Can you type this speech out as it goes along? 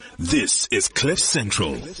This is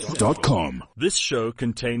CliffCentral.com. This show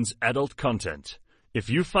contains adult content. If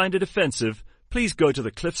you find it offensive, please go to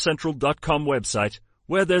the CliffCentral.com website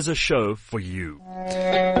where there's a show for you.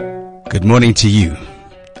 Good morning to you,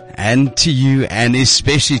 and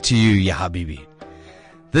especially to you, Ya Habibi.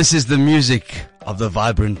 This is the music of the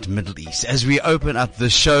vibrant Middle East as we open up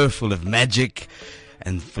the show full of magic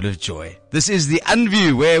and full of joy. This is the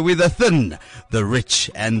Unview, where we're the thin, the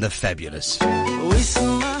rich, and the fabulous.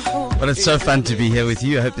 Well, it's so fun to be here with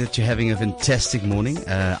you. I hope that you're having a fantastic morning.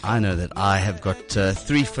 I know that I have got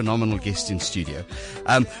three phenomenal guests in studio.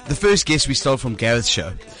 The first guest we stole from Gareth's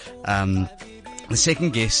show. The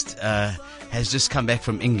second guest has just come back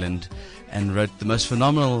from England and wrote the most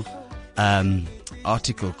phenomenal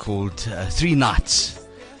article called 3 Nights.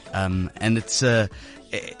 And it's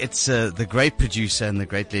the great producer and the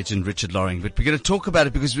great legend Richard Loring. But we're going to talk about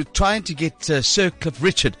it because we're trying to get Sir Cliff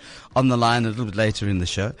Richard on the line a little bit later in the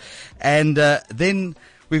show. And then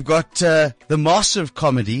we've got the master of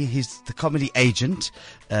comedy. He's the comedy agent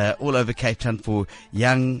all over Cape Town for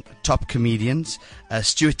young top comedians.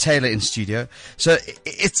 Stuart Taylor in studio. So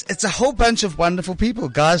it's a whole bunch of wonderful people.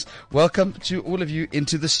 Guys, welcome to all of you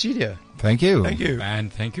into the studio. Thank you. Thank you.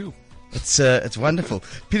 And thank you. It's wonderful.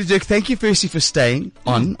 Pieter-Dirk, thank you firstly for staying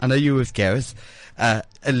on. I know you were with Gareth. A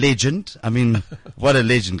legend. I mean, what a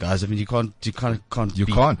legend, guys. I mean, you can't deny.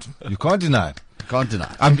 You can't deny.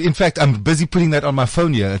 In fact, I'm busy putting that on my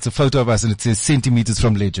phone here. It's a photo of us and it says centimeters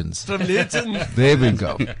from legends. From legends. There we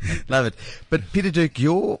go. Love it. But Pieter-Dirk,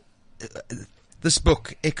 this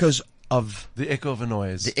book, Echoes of... The Echo of a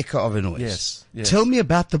Noise. The Echo of a Noise. Yes. Tell me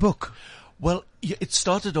about the book. Well, it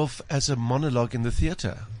started off as a monologue in the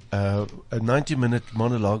theatre. A 90-minute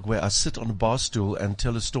monologue where I sit on a bar stool and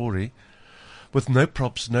tell a story with no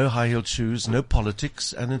props, no high-heeled shoes, no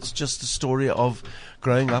politics, and it's just a story of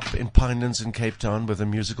growing up in Pinelands in Cape Town with a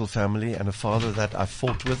musical family and a father that I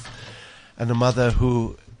fought with and a mother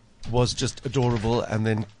who was just adorable and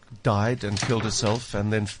then died and killed herself,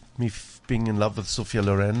 and then me being in love with Sophia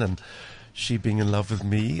Loren and she being in love with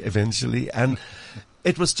me eventually. And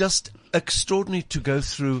it was just extraordinary to go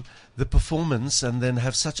through the performance and then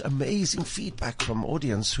have such amazing feedback from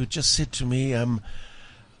audience who just said to me,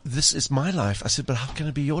 this is my life. I said, but how can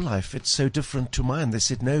it be your life? It's so different to mine. They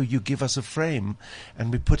said, no, you give us a frame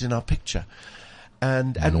and we put in our picture.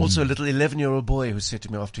 And also a little 11-year-old boy who said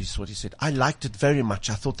to me after he saw it, he said, I liked it very much.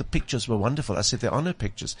 I thought the pictures were wonderful. I said, there are no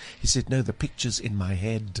pictures. He said, no, the picture's in my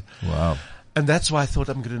head. Wow. And that's why I thought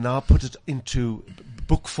I'm going to now put it into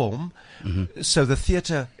book form. Mm-hmm. So the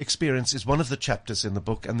theatre experience is one of the chapters in the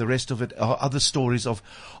book, and the rest of it are other stories of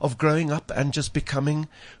growing up and just becoming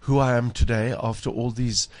who I am today after all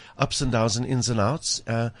these ups and downs and ins and outs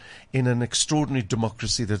in an extraordinary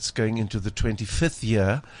democracy that's going into the 25th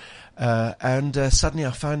year. And suddenly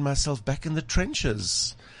I find myself back in the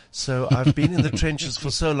trenches. So I've been in the trenches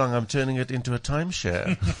for so long, I'm turning it into a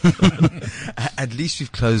timeshare. At least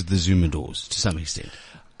we've closed the Zuma doors to some extent.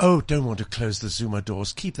 Oh, don't want to close the Zuma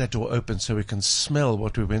doors. Keep that door open so we can smell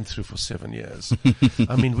what we went through for 7 years.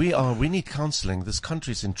 I mean, we need counseling. This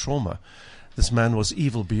country's in trauma. This man was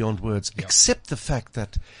evil beyond words, except the fact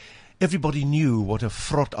that everybody knew what a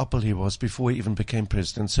frot apple he was before he even became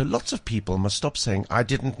president. So lots of people must stop saying, I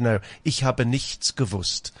didn't know. Ich habe nichts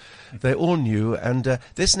gewusst. They all knew. And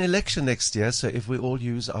there's an election next year. So if we all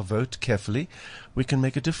use our vote carefully, we can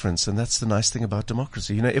make a difference. And that's the nice thing about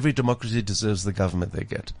democracy. You know, every democracy deserves the government they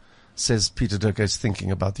get, says Pieter-Dirk Uys, thinking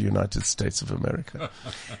about the United States of America.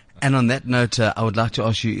 And on that note, I would like to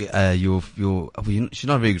ask you, she's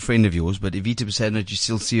not a very good friend of yours, but Evita Besana, do you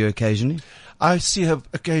still see her occasionally? I see her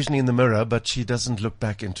occasionally in the mirror, but she doesn't look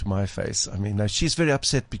back into my face. I mean, she's very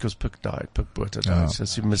upset because Puk Botha died, so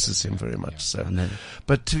she misses him very much. So,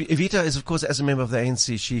 but Evita is, of course, as a member of the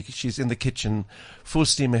ANC, she's in the kitchen, full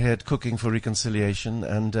steam ahead, cooking for reconciliation,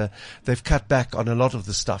 and they've cut back on a lot of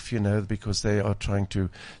the stuff, you know, because they are trying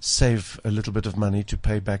to save a little bit of money to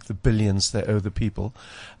pay back the billions they owe the people.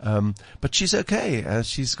 But she's okay.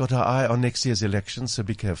 She's got her eye on next year's election, so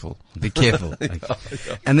be careful. Be careful. Okay.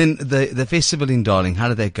 And then the festival in Darling, how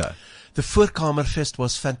did that go? The Voorkamerfest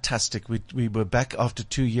was fantastic. We were back after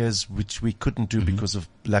 2 years, which we couldn't do because of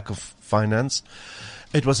lack of finance.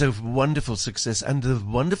 It was a wonderful success. And the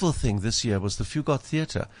wonderful thing this year was the Fugard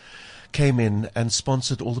Theatre came in and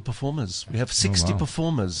sponsored all the performers. We have 60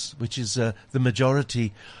 performers, which is the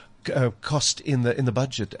majority cost in the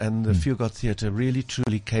budget, and the Fugard Theatre really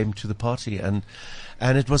truly came to the party, and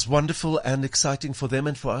it was wonderful and exciting for them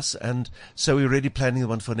and for us, and so we're already planning the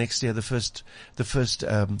one for next year, the first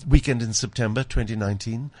weekend in September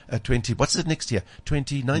 2019. What's it next year?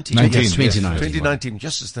 2019. 2019.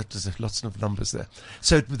 Just that there's lots of numbers there.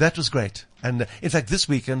 So that was great, and in fact this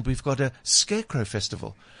weekend we've got a scarecrow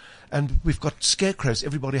festival. And we've got scarecrows.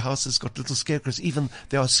 Everybody's house has got little scarecrows. Even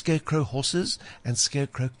there are scarecrow horses and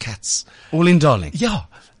scarecrow cats. All in Darling. Yeah.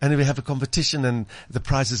 And we have a competition, and the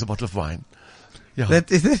prize is a bottle of wine. Yeah. That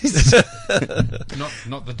is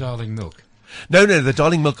Not the Darling milk. No, the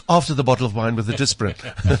Darling milk after the bottle of wine with the disparate.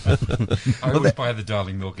 I always buy the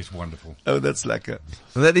Darling milk. It's wonderful. Oh, that's lekker.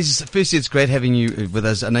 Well, that is, firstly, it's great having you with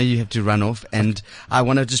us. I know you have to run off, and I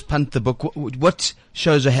want to just punt the book. What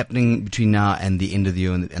shows are happening between now and the end of the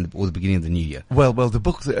year or the beginning of the new year? Well, the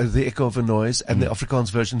book, The Echo of a Noise, and the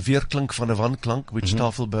Afrikaans version, Weerklank van 'n Wanklank, which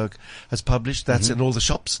Tafelberg has published. That's in all the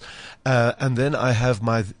shops. And then I have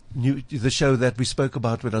the show that we spoke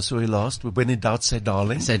about when I saw you last, When in Doubt, Say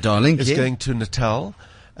Darling. Say Darling, It's yeah. going to Natal,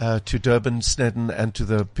 to Durban, Snedden, and to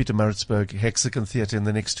the Pieter-Maritzburg Hexagon Theatre in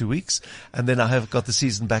the next 2 weeks. And then I have got the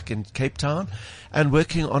season back in Cape Town, and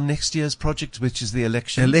working on next year's project, which is the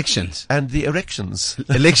Elections. and the erections.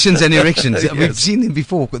 Elections and erections. Yes. We've seen them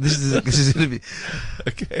before, but this is going to be.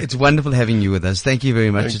 Okay. It's wonderful having you with us. Thank you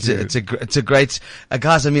very much. Thank you. It's a great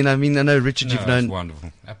guys. I mean, I know Richard. No, You've known it's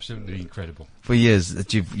wonderful, absolutely incredible. for years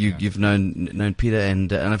that you've known Peter,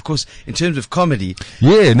 and of course in terms of comedy.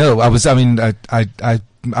 Yeah, no, I'm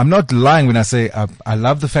not lying when I say I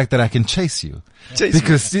love the fact that I can chase you.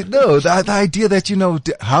 Because the idea that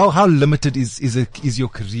how limited is your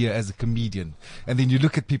career as a comedian, and then you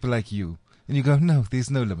look at people like you and you go, no, there's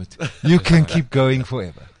no limit. You can keep going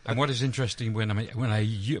forever. And what is interesting when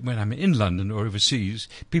I'm in London or overseas,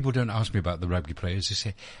 people don't ask me about the rugby players. They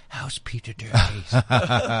say, "How's Pieter-Dirk Uys?"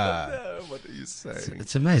 What are you saying?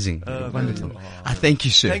 It's amazing, wonderful. I thank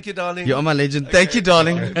you, sir. Thank you, darling. You are my legend. Thank you,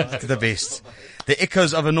 darling. The best. The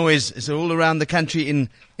Echoes of a Noise is all around the country in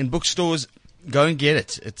bookstores. Go and get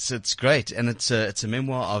it. It's great, and it's a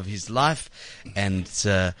memoir of his life, and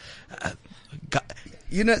this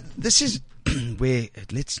is where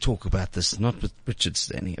let's talk about this. Not with Richard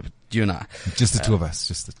standing here, but you and I. Just the two of us.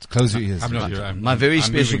 Just close your ears. I'm not here. I'm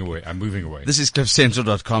moving away. This is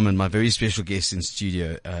CliffCentral.com, and my very special guest in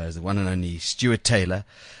studio is the one and only Stuart Taylor,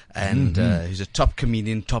 and he's a top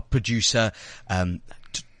comedian, top producer,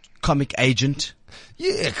 comic agent.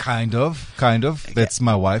 Yeah, kind of. That's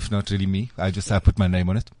my wife, not really me. I put my name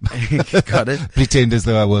on it. Got it. Pretend as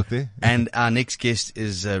though I work there. And our next guest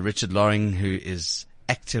is Richard Loring, who is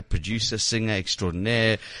actor, producer, singer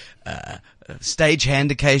extraordinaire,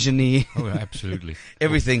 stagehand occasionally. Oh, absolutely.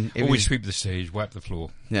 Everything. Always sweep the stage, wipe the floor.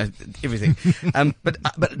 Yeah, everything. But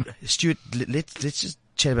Stuart, let's just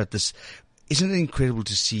chat about this. Isn't it incredible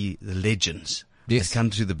to see the legends that come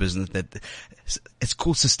through the business? That it's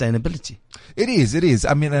called sustainability. It is.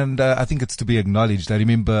 I mean, and I think it's to be acknowledged. I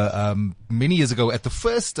remember many years ago at the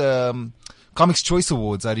first Comics Choice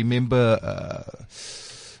Awards, I remember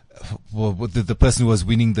the person who was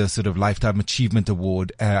winning the sort of Lifetime Achievement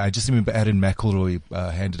Award. I just remember Aaron McElroy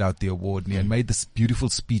handed out the award, and he had made this beautiful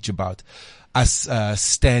speech about us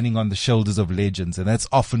standing on the shoulders of legends, and that's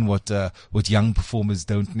often what young performers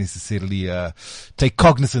don't necessarily take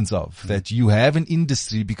cognizance of, that you have an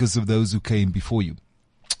industry because of those who came before you.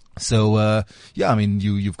 So I mean,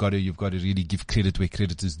 you've got to really give credit where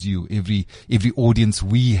credit is due. Every audience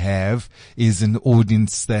we have is an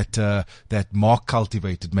audience that Mark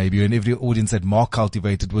cultivated, maybe, and every audience that Mark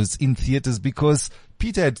cultivated was in theaters because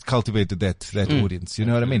Peter had cultivated that audience. You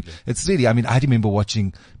know what I mean? It's really, I mean, I remember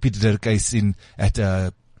watching Pieter-Dirk Uys at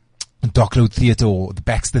Dock Road Theatre or the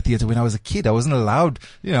Baxter Theatre when I was a kid. I wasn't allowed,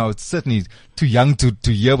 it's certainly too young to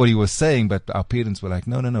hear what he was saying, but our parents were like,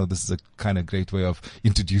 no, this is a kind of great way of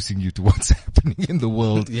introducing you to what's happening in the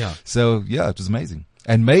world. Yeah. So yeah, it was amazing.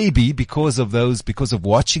 And maybe because of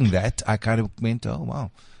watching that, I kind of went, oh wow,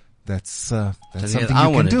 that's something you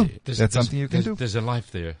can do. That's something you can do. There's a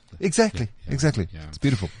life there. Exactly. Yeah. It's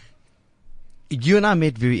beautiful. You and I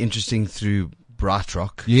met very interesting through Bright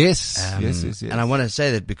Rock. Yes. And I want to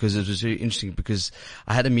say that because it was very interesting, because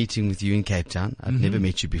I had a meeting with you in Cape Town. I'd never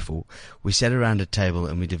met you before. We sat around a table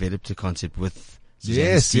and we developed a concept with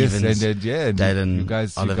Stevens, and Dalen, you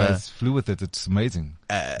guys flew with it. It's amazing.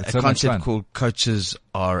 It's a concept called Coaches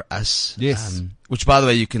Are Us. Yes. Which, by the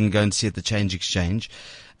way, you can go and see at the Change Exchange.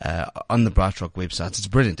 On the Bright Rock website. It's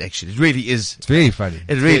brilliant, actually. It really is. It's very funny.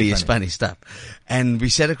 It really is funny stuff. And we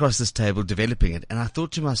sat across this table developing it, and I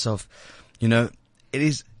thought to myself, it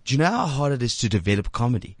is, do you know how hard it is to develop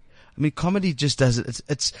comedy? I mean, comedy just does it.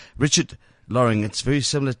 It's Richard Loring. It's very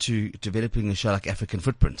similar to developing a show like African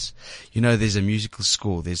Footprints. You know, there's a musical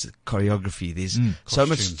score, there's choreography, there's so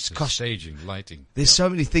much staging, lighting. There's so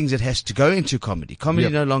many things that has to go into comedy. Comedy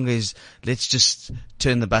no longer is let's just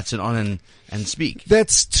turn the button on and speak.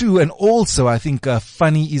 That's true, and also I think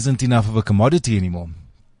funny isn't enough of a commodity anymore.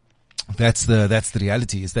 That's the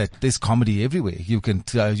reality, is that there's comedy everywhere. You can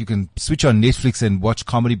switch on Netflix and watch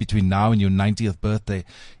comedy between now and your 90th birthday.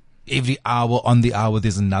 Every hour on the hour,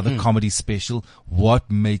 there's another comedy special.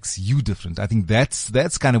 What makes you different? I think that's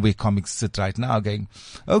kind of where comics sit right now, going,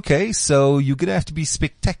 okay, so you're going to have to be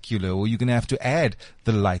spectacular, or you're going to have to add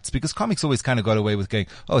the lights, because comics always kind of got away with going,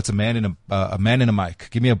 oh, it's a man in a mic.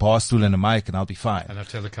 Give me a bar stool and a mic and I'll be fine. And I'll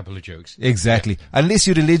tell a couple of jokes. Exactly. Yeah. Unless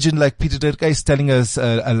you're a legend like Pieter-Dirk Uys telling us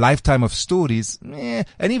a lifetime of stories.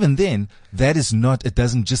 And even then, it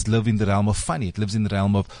doesn't just live in the realm of funny. It lives in the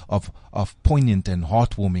realm of poignant and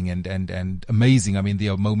heartwarming and amazing. I mean,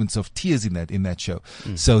 there are moments of tears in that show.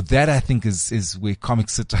 So that, I think, is where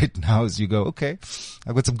comics sit right now, as you go, okay,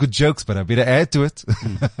 I've got some good jokes, but I better add to it.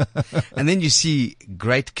 And then you see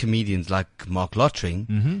great comedians like Mark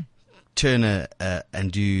Lottering turn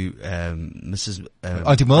and do Mrs.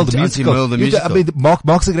 Auntie Merle, the musical. I mean,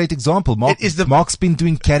 Mark's a great example. Mark's been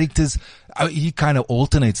doing characters. He kind of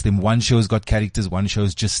alternates them. One show's got characters, one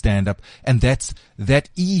show's just stand up, and that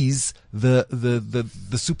is the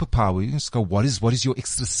superpower. You just go, what is your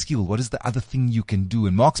extra skill? What is the other thing you can do?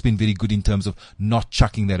 And Mark's been very good in terms of not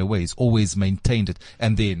chucking that away. He's always maintained it,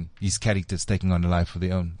 and then his characters taking on a life of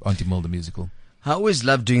their own. Auntie Merle, the musical. I always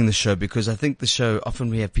love doing the show, because I think the show, often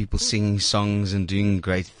we have people singing songs and doing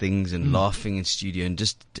great things and laughing in studio and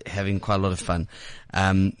just having quite a lot of fun.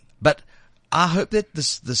 But I hope that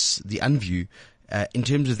the Unview, in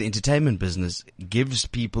terms of the entertainment business, gives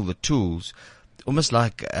people the tools, almost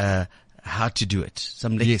like how to do it.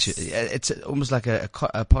 Some lecture. Yes. It's almost like a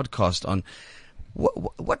podcast on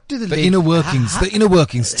what do the inner workings? The inner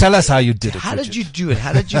workings. Tell us how you did it. How did you do it?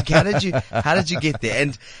 How did you get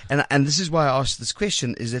there? And this is why I asked this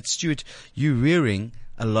question: is that, Stuart, you rearing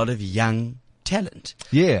a lot of young talent?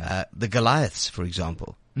 Yeah. The Goliaths, for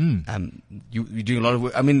example. You're doing a lot of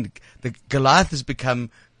work. I mean, the Goliath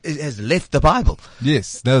has left the Bible.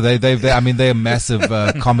 Yes. No, they're a massive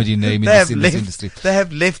comedy name in this industry. They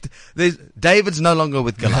have left. David's no longer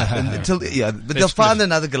with Goliath but they'll find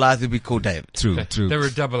another Goliath who'll be called David. True. They're a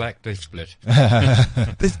double act. They split.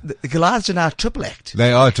 The Goliaths are now a triple act.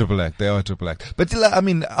 They are triple act. But I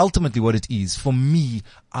mean, ultimately, what it is for me,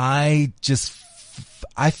 I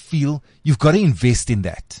feel you've got to invest in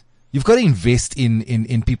that. You've got to invest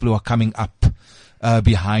in people who are coming up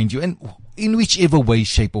behind you, and in whichever way,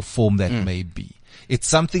 shape or form that may be. It's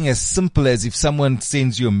something as simple as if someone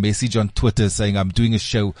sends you a message on Twitter saying, I'm doing a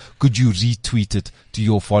show, could you retweet it to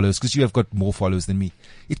your followers? Because you have got more followers than me.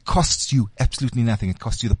 It costs you absolutely nothing. It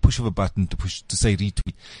costs you the push of a button to say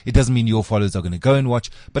retweet. It doesn't mean your followers are going to go and watch,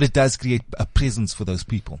 but it does create a presence for those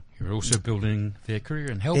people. You're also building their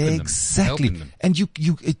career and helping them. Exactly. And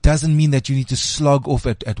it doesn't mean that you need to slog off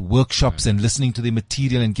at workshops and listening to their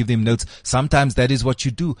material and give them notes. Sometimes that is what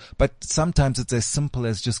you do, but sometimes it's as simple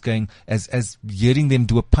as just going, as hearing them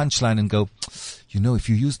do a punchline and go, if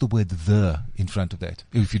you use the word "the" in front of that,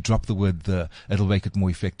 if you drop the word "the," it'll make it more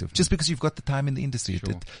effective. Just because you've got the time in the industry.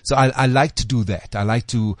 Sure. So I like to do that. I like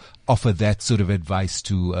to offer that sort of advice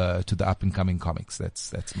to the up and coming comics.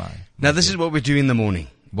 That's my. Now this is what we do in the morning.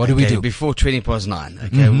 What do we do? Before 9:20.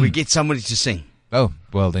 Okay. We get somebody to sing. Oh,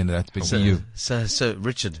 well then that's basically you. So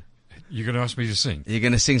Richard. You're going to ask me to sing? You're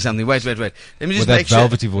going to sing something. Wait. Let me just with make that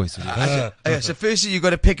velvety voice. Okay, so firstly you've got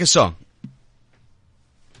to pick a song.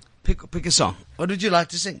 Pick a song. What would you like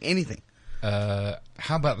to sing? Anything.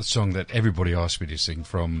 How about the song that everybody asked me to sing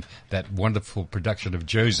from that wonderful production of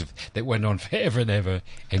Joseph that went on forever and ever?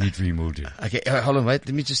 Any Dream Will Do. Okay, hold on, wait.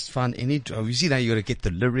 Let me just find any. You see now you got to get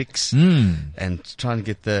the lyrics and try and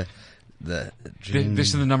get the dream. This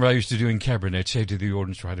is the number I used to do in cabaret. Say to the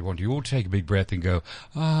audience, right, I want you all to take a big breath and go,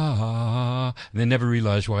 ah, and they never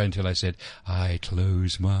realized why until I said, I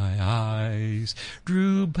close my eyes,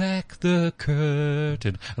 drew back the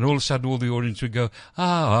curtain, and all of a sudden all the audience would go,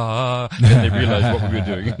 ah, and then they realized what we were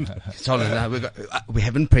doing. Hold on, now we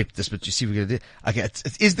haven't prepped this, but you see we're going to do. Okay,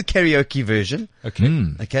 it is the karaoke version. Okay.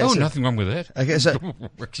 Okay. Oh, so, nothing wrong with that. Okay, so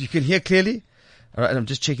you can hear clearly. All right, I'm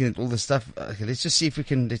just checking all the stuff. Okay, let's just see if we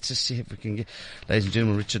can get, ladies and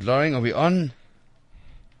gentlemen, Richard Loring. Are we on?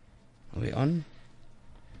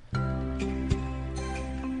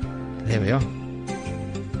 There we are.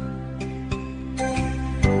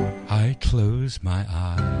 I close my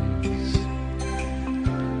eyes,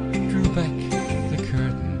 drew back the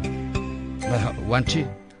curtain. 1, 2.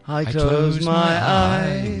 I close my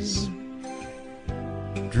eyes.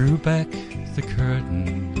 Drew back the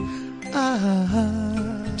curtain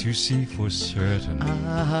to see for certain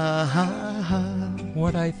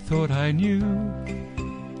what I thought I knew.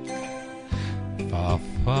 Far,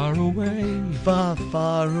 far away, Far,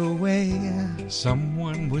 far away.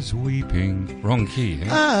 someone was weeping. Wrong key,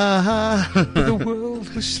 eh? But the world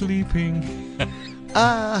was sleeping.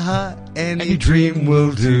 Any dream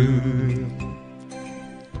will do.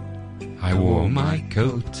 I wore my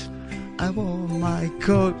coat I wore my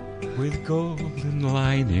coat. with golden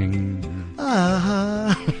lining,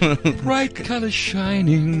 bright colors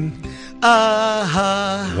shining,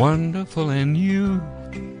 wonderful and new.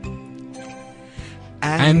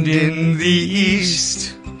 And in the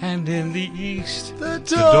east, And in the east, the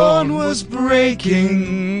dawn was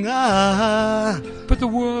breaking. but the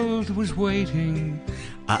world was waiting.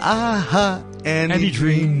 Any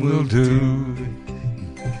dream will do.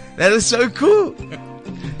 That is so cool.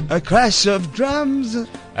 A crash of drums,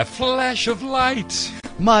 A flash of light,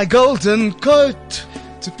 my golden coat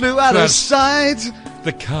flew out of Yes. sight.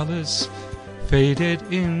 the colors faded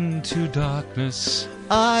into darkness.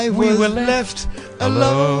 I We was were left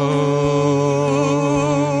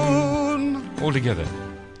alone. All together.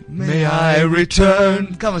 May I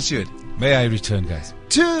return? Come on, Stuart. May I return, guys?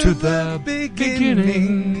 To the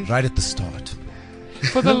beginning. Right at the start.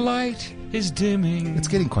 For the light is dimming. It's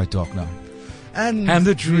getting quite dark now. And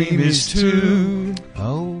the dream is too.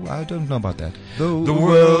 Oh, I don't know about that. The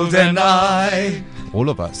world and I, All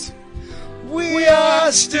of us. we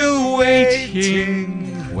are still waiting.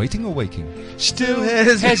 Waiting or waking? Still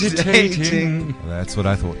hesitating. That's what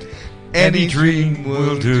I thought. Any dream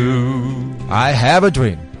will do. I have a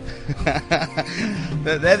dream.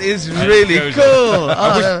 That is really cool.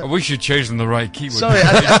 I wish you'd chosen the right keyword. Sorry,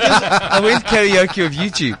 I went karaoke of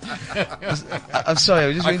YouTube. I'm sorry,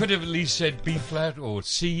 I just I went. could have at least said B flat or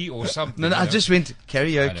C or something. No, I just went I know,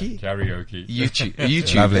 karaoke. karaoke.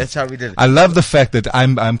 YouTube. Lovely. That's how we did it. I love the fact that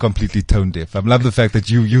I'm completely tone deaf. I love the fact that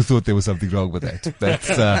you thought there was something wrong with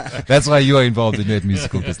that. That's why you are involved in that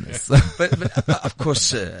musical business. But of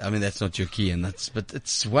course, I mean that's not your key, but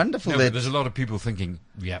it's wonderful No, but that. there's a lot of people thinking,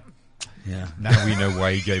 yeah, Yeah, now we know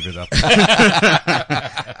why he gave it up.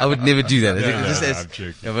 I would never do that. I'm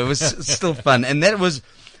joking. Yeah, but it was still fun, and that was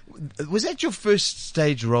that your first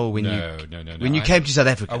stage role when No. when you came to South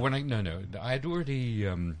Africa? I had already.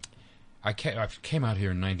 I came out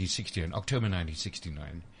here in 1969, October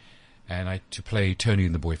 1969, and to play Tony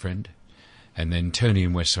and the Boyfriend, and then Tony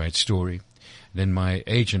in West Side Story. Then my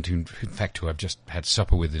agent, who I've just had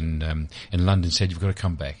supper with in London, said, "You've got to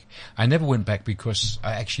come back." I never went back because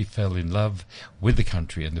I actually fell in love with the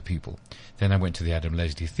country and the people. Then I went to the Adam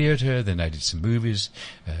Leslie Theatre. Then I did some movies.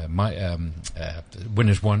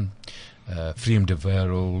 Winners Won, Vreemde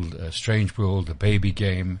Wereld, Strange World, The Baby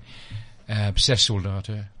Game,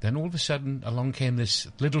 Soldaten. Then all of a sudden, along came this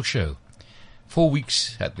little show. 4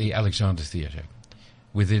 weeks at the Alexander Theatre.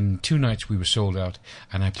 Within 2 nights we were sold out,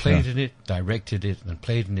 and I played in it, directed it, and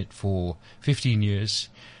played in it for 15 years,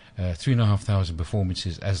 3,500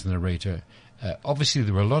 performances as the narrator. Obviously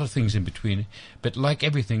there were a lot of things in between, but like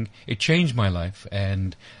everything, it changed my life,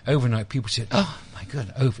 and overnight people said, "Oh my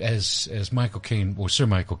God," as Michael Caine, or Sir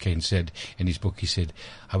Michael Caine said in his book, he said,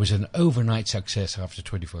 "I was an overnight success after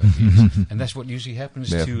 25 years." And that's what usually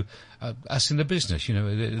happens to us in the business. You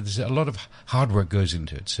know, there's a lot of hard work goes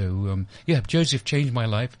into it. So, Joseph changed my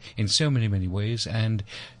life in so many, many ways, and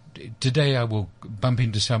today I will bump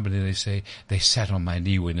into somebody and they say they sat on my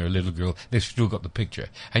knee when they're a little girl. They've still got the picture.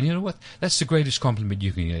 And you know what? That's the greatest compliment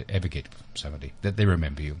you can ever get from somebody, that they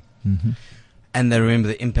remember you. Mm-hmm. And they remember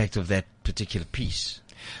the impact of that particular piece.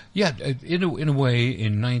 Yeah, in a way,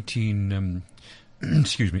 in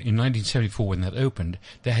 1974 when that opened,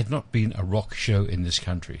 there had not been a rock show in this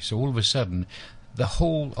country. So all of a sudden, the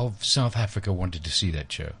whole of South Africa wanted to see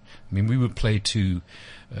that show. I mean, we would play to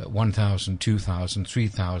 1,000, 2,000,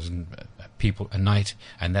 3,000 people a night,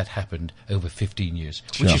 and that happened over 15 years,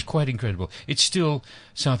 which is quite incredible. It's still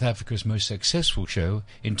South Africa's most successful show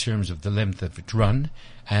in terms of the length of its run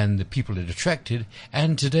and the people it attracted,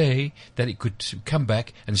 and today that it could come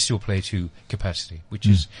back and still play to capacity, which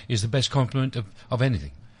is the best compliment of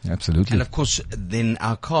anything. Absolutely. And of course, then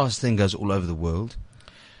our cast then goes all over the world.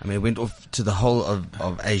 I mean, it went off to the whole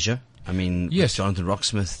of Asia. I mean, Yes. with Jonathan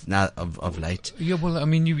Rocksmith now of late. Yeah, well, I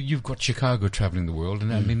mean, you've got Chicago traveling the world,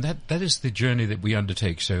 and I mean that is the journey that we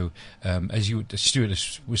undertake. So, as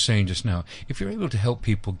Stuart was saying just now, if you're able to help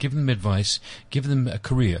people, give them advice, give them a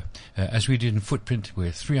career, as we did in Footprint,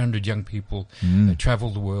 where 300 young people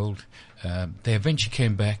traveled the world. They eventually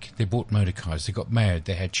came back, they bought motor cars, they got married,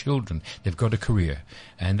 they had children, they've got a career.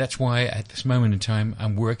 And that's why at this moment in time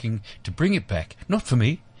I'm working to bring it back, not for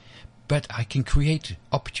me, but I can create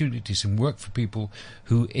opportunities and work for people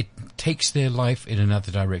who it takes their life in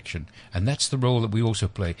another direction. And that's the role that we also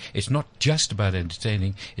play. It's not just about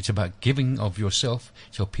entertaining, it's about giving of yourself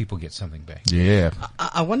so people get something back. Yeah.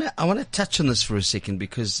 I want to touch on this for a second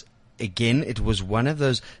because, again, it was one of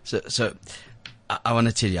those. So I want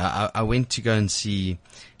to tell you, I went to go and see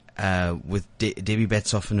with Debbie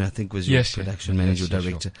Batsoffen, who I think was your production manager or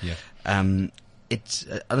director. Sure. Yeah. It's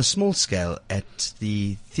on a small scale at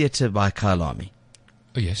the theatre by Kyalami.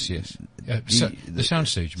 Oh, yes. The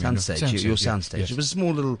soundstage. Soundstage, your soundstage. Yes. It was a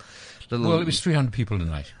small little. Well, it was 300 people a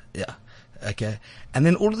night. Yeah. Okay. And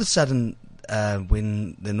then all of a sudden,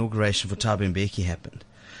 when the inauguration for Thabo Mbeki happened,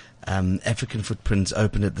 African Footprints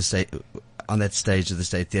opened at the on that stage of the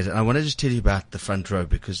State Theatre. And I want to just tell you about the front row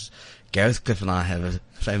because Gareth Cliff and I have a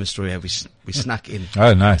famous story how we snuck in.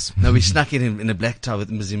 Oh, nice. No, we snuck in a black tie with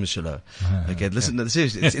Mzima Shalo. Okay, listen, no,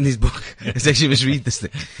 seriously, it's in his book. It's actually, must read this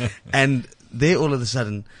thing. And there all of a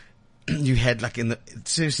sudden, you had like in the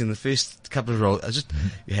first couple of roles,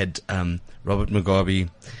 you had, Robert Mugabe,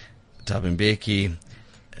 Thabo Mbeki,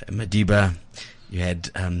 Madiba, you had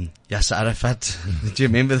Yasser Arafat. Do you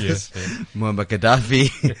remember this? Yes. Muammar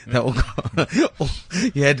Gaddafi.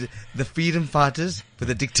 You had the freedom fighters with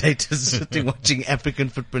the dictators sitting watching African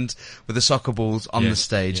Footprints with the soccer balls on the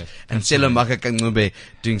stage. Yes. And Selo Makakangube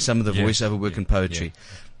doing some of the voiceover work and poetry.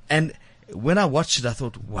 Yeah. And when I watched it, I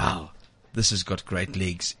thought, wow, this has got great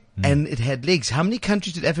legs. And it had legs. How many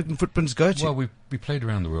countries did African Footprints go to? Well, we played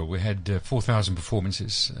around the world. We had 4,000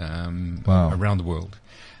 performances Wow. around the world.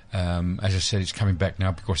 As I said, it's coming back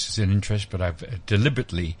now because it's an interest, but I've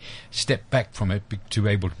deliberately stepped back from it to be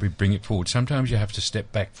able to bring it forward. Sometimes you have to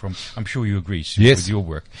step back from, I'm sure you agree, Sue, Yes. with your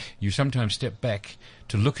work. You sometimes step back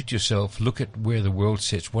to look at yourself, look at where the world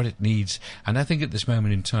sits, what it needs. And I think at this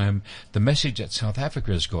moment in time, the message that South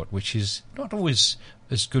Africa has got, which is not always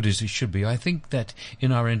as good as it should be. I think that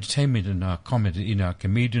in our entertainment and our comedy, in our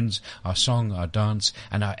comedians, our song, our dance,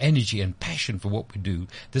 and our energy and passion for what we do,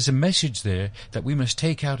 there's a message there that we must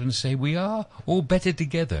take out and say we are all better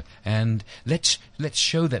together. And let's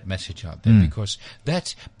show that message out there because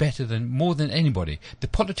that's better than more than anybody. The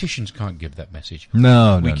politicians can't give that message.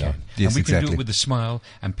 No. We can. Yes, and we can exactly. do it with a smile,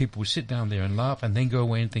 and people will sit down there and laugh and then go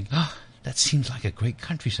away and think, that seems like a great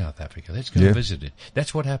country, South Africa. Let's go and visit it.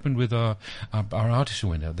 That's what happened with our artists who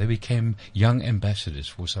went out. They became young ambassadors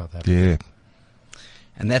for South Africa. Yeah.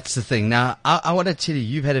 And that's the thing. Now, I want to tell you,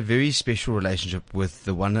 you've had a very special relationship with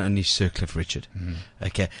the one and only Sir Cliff Richard.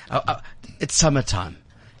 Okay. It's summertime,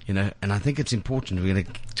 and I think it's important. We're going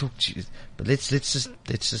to talk to you, but let's just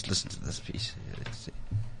listen to this piece.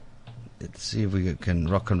 Let's see if we can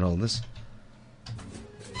rock and roll this.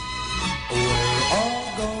 We're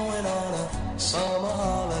all going on a summer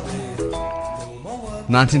holiday. No more work.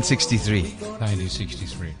 1963.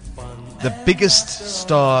 1963. The biggest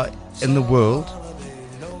star in the world,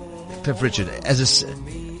 Cliff Richard. Is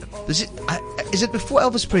it before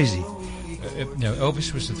Elvis Presley? No,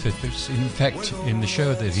 Elvis was the fifth. In fact, in the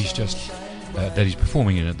show that he's that he's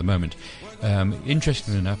performing in at the moment,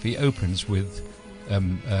 interestingly enough, he opens with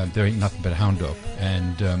 "There Ain't Nothing But a Hound Dog"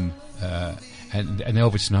 and an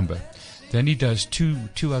Elvis number. Then he does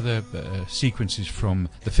two other sequences from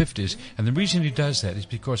the 50s, and the reason he does that is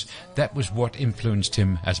because that was what influenced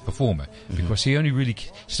him as a performer, because he only really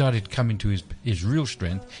started coming to his real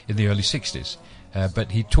strength in the early 60s.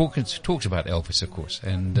 But he talks about Elvis, of course,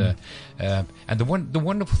 and the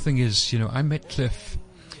wonderful thing is, I met Cliff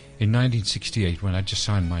in 1968 when I just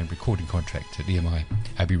signed my recording contract at EMI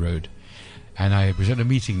Abbey Road, and I was at a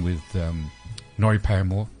meeting with Norrie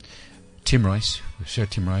Paramore, Sir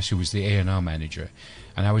Tim Rice, who was the A&R manager,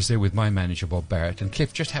 and I was there with my manager Bob Barrett, and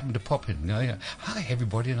Cliff just happened to pop in. Hi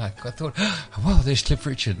everybody, and I thought, wow, there's Cliff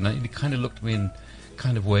Richard, and he kind of looked at me and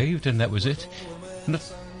kind of waved, and that was it.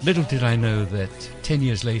 Little did I know that 10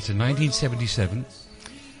 years later, 1977,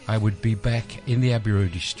 I would be back in the Abbey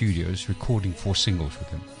Road studios recording 4 singles with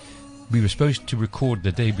him. We were supposed to record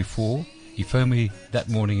the day before. He phoned me that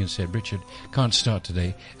morning and said, Richard, can't start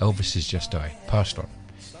today. Elvis has just died, passed on.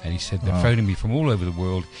 And he said, they're phoning me from all over the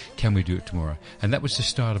world. Can we do it tomorrow? And that was the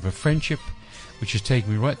start of a friendship, which has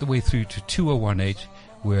taken me right the way through to 2018,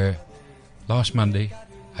 where last Monday,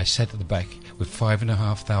 I sat at the back with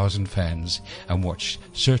 5,500 fans and watched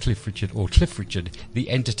Sir Cliff Richard, or Cliff Richard, the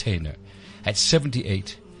entertainer, at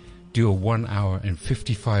 78, do a 1 hour and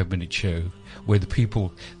 55-minute show where the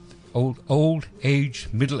people, old age,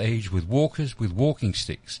 middle age, with walkers, with walking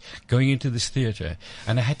sticks, going into this theatre,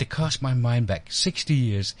 and I had to cast my mind back 60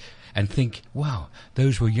 years and think, wow,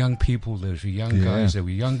 those were young people, those were young guys, they were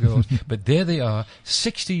young girls, but there they are,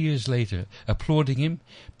 60 years later, applauding him,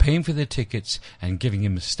 paying for their tickets, and giving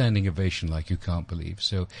him a standing ovation like you can't believe.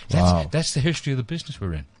 So that's the history of the business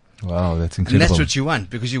we're in. Wow, that's incredible. And that's what you want,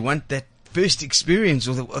 because you want that first experience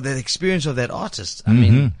or that experience of that artist. I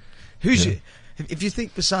mean, who's you? If you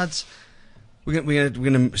think, besides, we're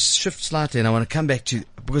going to shift slightly, and I want to come back to,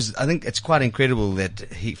 because I think it's quite incredible that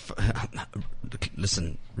he.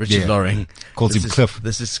 Listen, Richard Loring calls him Cliff.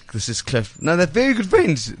 This is Cliff. No, they're very good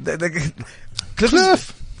friends.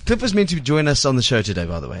 Cliff was meant to join us on the show today,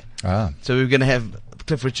 by the way. So we were going to have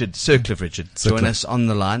Sir Cliff Richard, join us on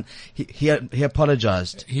the line. He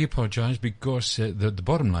apologized. He apologized because the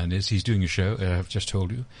bottom line is he's doing a show, I've just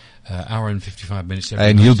told you, hour and 55 minutes.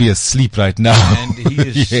 And he'll be asleep right now. And he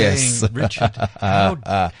is saying, Richard,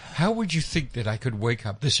 how would you think that I could wake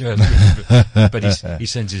up this early? But he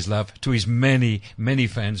sends his love to his many, many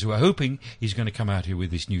fans who are hoping he's going to come out here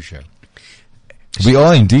with this new show. We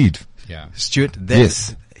are indeed. Yeah. Stuart,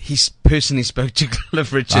 yes. He personally spoke to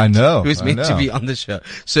Cliff Richard. I know. Who was meant to be on the show.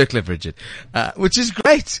 Sir Cliff Richard. Which is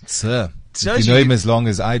great. Sir. If you know him as long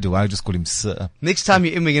as I do, I just call him Sir. Next time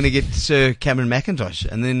you're in, we're going to get Sir Cameron Mackintosh,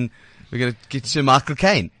 and then we're going to get Sir Michael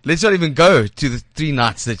Caine. Let's not even go to the 3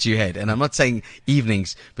 nights that you had. And I'm not saying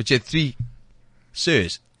evenings, but you had 3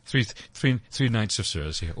 Sirs. Three nights of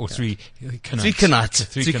Sirs here, or 3 Canites. 3 Canites.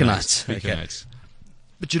 3 Canites. Canites. Okay.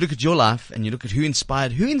 But you look at your life, and you look at who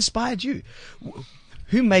inspired you.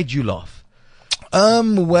 Who made you laugh?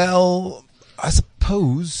 Well, I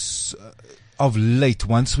suppose of late,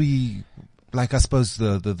 once we, like, I suppose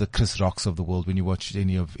the Chris Rocks of the world, when you watch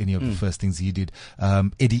any of the first things he did,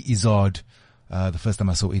 Eddie Izzard. The first time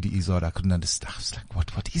I saw Eddie Izzard, I couldn't understand. I was like,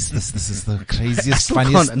 what is this? This is the craziest,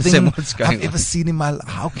 funniest thing I've ever seen in my life.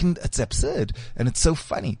 How can, it's absurd. And it's so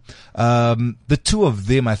funny. The two of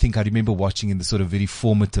them, I think I remember watching in the sort of very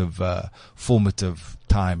formative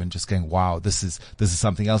time and just going, wow, this is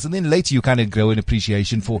something else. And then later you kind of grow an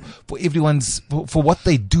appreciation for everyone's, for what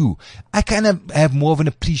they do. I kind of have more of an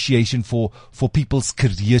appreciation for people's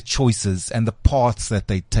career choices and the paths that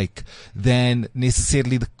they take than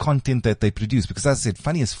necessarily the content that they produce. Because as I said,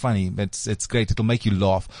 funny is funny, but it's great. It'll make you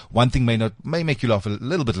laugh. One thing may make you laugh a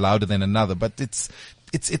little bit louder than another, but it's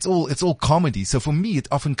all comedy. So for me, it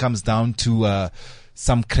often comes down to,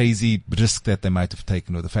 some crazy risk that they might have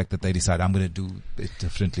taken, or the fact that they decide, I'm going to do it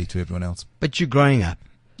differently to everyone else. But you're growing up.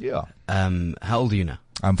 Yeah. How old are you now?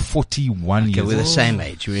 I'm 41 years old. Okay, we're the same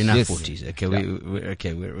age. We're in our Yes. 40s.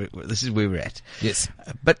 Okay, we're this is where we're at. Yes.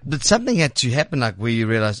 But something had to happen, like where you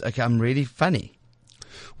realize, okay, I'm really funny.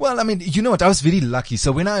 Well, I mean, you know what? I was very lucky.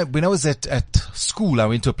 So when I was at school, I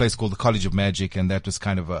went to a place called the College of Magic, and that was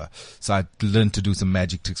kind of so I learned to do some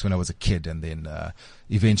magic tricks when I was a kid, and then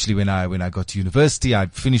eventually when I got to university, I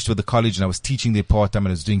finished with the college and I was teaching there part-time,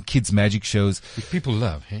 and I was doing kids magic shows. Which people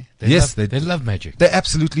love, eh? They love magic. They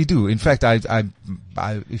absolutely do. In fact, if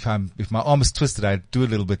my arm is twisted, I do a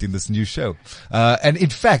little bit in this new show. And in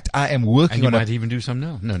fact, I am working and you on might even do some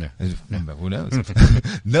now. No. Who knows?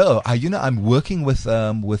 No, I'm working with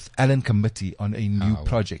Alan Committee on a new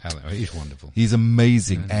project. Alan, he's wonderful. He's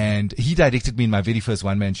amazing. And he directed me in my very first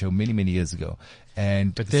one-man show many, many years ago.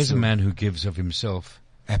 But there's a man who gives of himself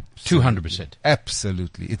 200%.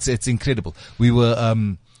 Absolutely. It's incredible.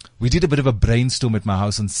 We did a bit of a brainstorm at my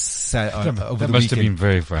house on over the weekend. That must have been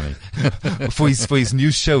very funny. for his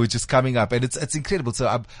new show, which is coming up, and it's incredible.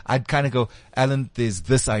 So I'd kind of go, Alan, there's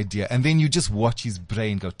this idea, and then you just watch his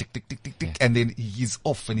brain go tick tick tick tick tick, and then he's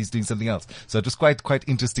off and he's doing something else. So it was quite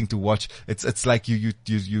interesting to watch. It's like you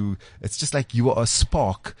it's just like you are a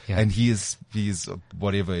spark, and he is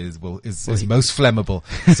whatever is most flammable.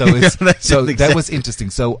 So that was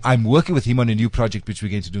interesting. So I'm working with him on a new project which we're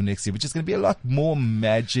going to do next year, which is going to be a lot more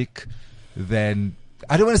magic than,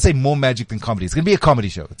 I don't want to say more magic than comedy. It's going to be a comedy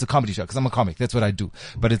show. It's a comedy show because I'm a comic. That's what I do.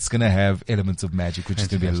 But it's going to have elements of magic, which is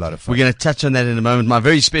going to be a lot of fun. We're going to touch on that in a moment. My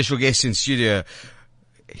very special guest in studio,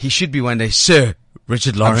 he should be one day Sir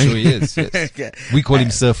Richard Loring. I'm sure he is. Yes. Okay. We call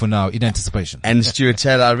him Sir for now, in anticipation. And Stuart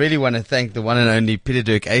Taylor. I really want to thank the one and only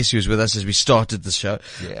Pieter-Dirk Uys, who was with us as we started the show.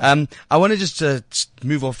 Yeah. I want to just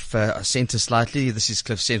move off centre slightly. This is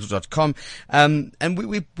cliffcentral.com. And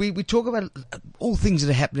we talk about all things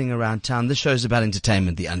that are happening around town. This show is about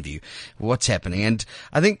entertainment, the Unview, what's happening. And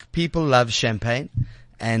I think people love champagne.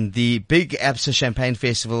 and the big Absa Champagne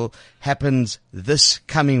Festival happens this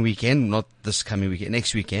coming weekend, not this coming weekend,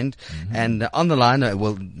 next weekend. And on the line,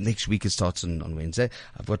 next week it starts on Wednesday.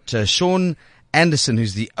 I've got Sean Anderson,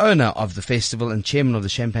 who's the owner of the festival and chairman of the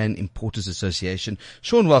Champagne Importers Association.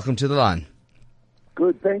 Sean, welcome to the line.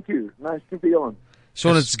 Good, thank you. Nice to be on.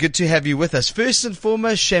 Sean, it's good to have you with us. First and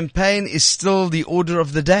foremost, champagne is still the order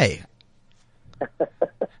of the day.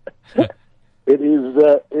 It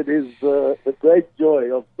is the great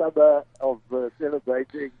joy of summer, of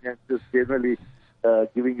celebrating and just generally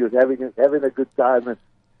having a good time and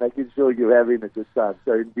making sure you're having a good time.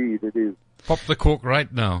 So indeed, it is. Pop the cork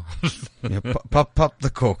right now. Yeah, pop the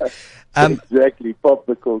cork. Exactly, pop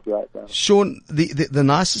the cork right now. Sean, the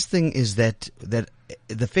nicest thing is that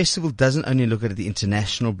the festival doesn't only look at the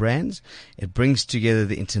international brands; it brings together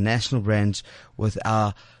the international brands with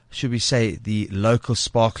our, should we say, the local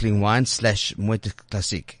sparkling wine / Moët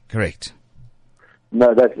Classique. Correct?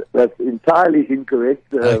 No, that's entirely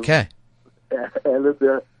incorrect. Okay.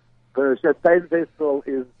 The Champagne Festival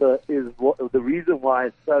is the reason why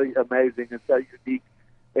it's so amazing and so unique,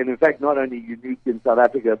 and in fact not only unique in South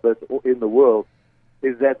Africa but in the world,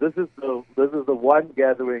 is that this is the one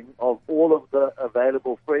gathering of all of the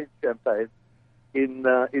available French champagne in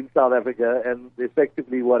South Africa, and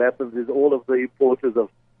effectively what happens is all of the importers of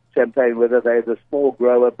champagne, whether they're the small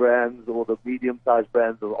grower brands or the medium-sized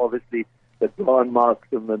brands, or obviously the brand marks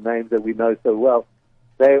and the names that we know so well,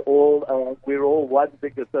 we're all one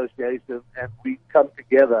big association, and we come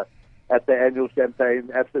together at the annual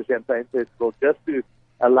Absa Champagne Festival just to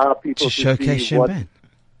allow people to showcase see champagne.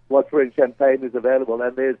 what French champagne is available.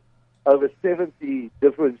 And there's over 70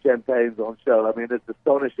 different champagnes on show. I mean, it's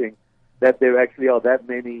astonishing that there actually are that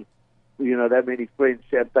many French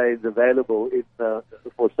champagnes available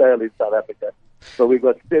for sale in South Africa. So we've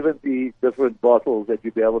got 70 different bottles that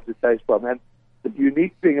you'll be able to taste from. And the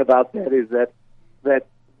unique thing about that is that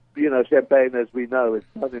champagne, as we know, is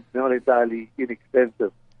not entirely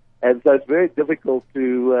inexpensive, and so it's very difficult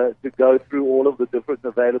to go through all of the different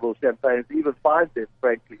available champagnes, even find them,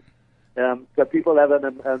 frankly. So people have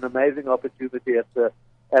an amazing opportunity at the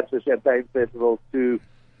Champagne Festival to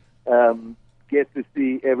get to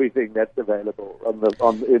see everything that's available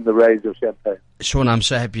in the range of champagne. Sean, I'm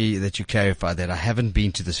so happy that you clarified that. I haven't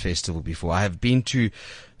been to this festival before. I have been to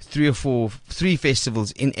three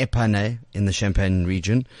festivals in Epinay in the Champagne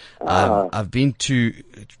region. I've been to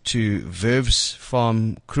Verve's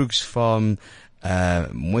farm, Krug's farm,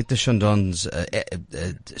 Moët de Chandon's,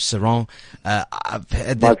 Saran.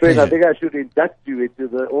 My friend, I think I should induct you into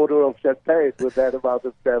the order of champagne with that amount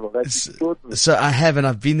of travel. That's extraordinary. So I have, and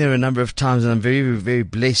I've been there a number of times, and I'm very, very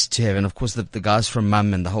blessed to have, and of course the guys from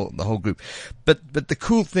Mum and the whole group. But the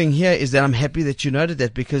cool thing here is that I'm happy that you noted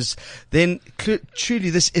that, because then truly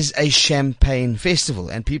this is a champagne festival,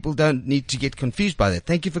 and people don't need to get confused by that.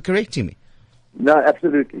 Thank you for correcting me. No,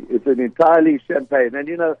 absolutely. It's an entirely champagne, and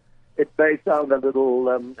it may sound a little,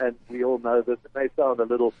 and we all know that it may sound a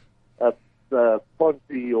little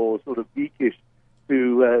poncy or sort of geekish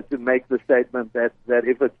to make the statement that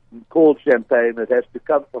if it's called champagne, it has to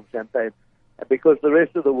come from champagne, because the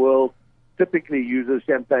rest of the world typically uses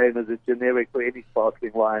champagne as a generic for any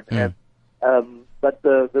sparkling wine. Mm. But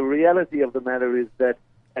the reality of the matter is that,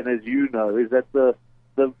 and as you know, is that the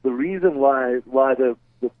reason why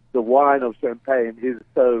the wine of Champagne is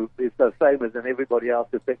so famous, and everybody else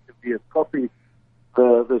effectively has copied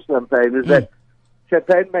the Champagne, is that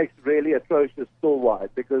Champagne makes really atrocious still wine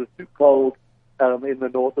because it's too cold in the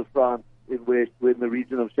north of France, in the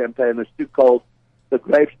region of Champagne. It's too cold. The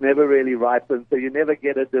grapes never really ripen, so you never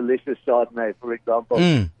get a delicious Chardonnay, for example,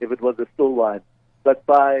 if it was a still wine. But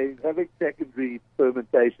by having secondary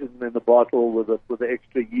fermentation in the bottle with the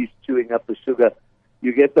extra yeast chewing up the sugar,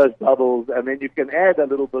 you get those bubbles, and then you can add a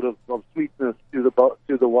little bit of sweetness to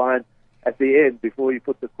the wine at the end before you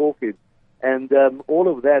put the cork in. And all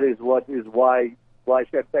of that is why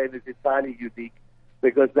Champagne is entirely unique,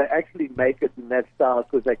 because they actually make it in that style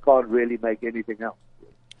because they can't really make anything else.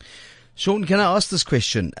 Sean, can I ask this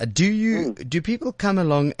question? Do people come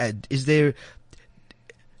along? Is there,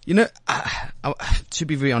 to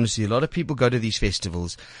be very honest with you, a lot of people go to these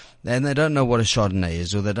festivals and they don't know what a Chardonnay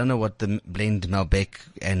is, or they don't know what the blend Malbec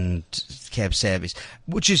and Cab Sav is,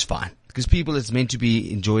 which is fine. Because it's meant to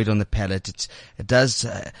be enjoyed on the palate. It's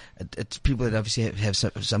people that obviously have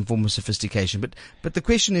some form of sophistication. But the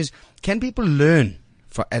question is, can people learn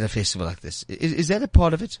at a festival like this? Is that a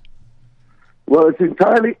part of it? Well, it's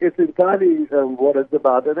entirely what it's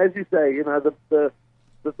about. And as you say, the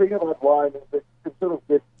thing about wine is that you can sort of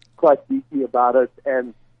get quite geeky about it.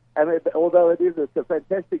 And although it's a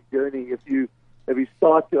fantastic journey, if you if you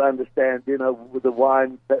start to understand, with the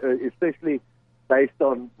wine, especially based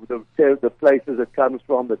on the places it comes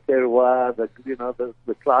from, the terroir,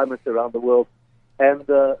 the climates around the world, and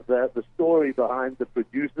the story behind the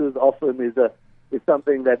producers often is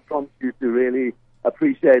something that prompts you to really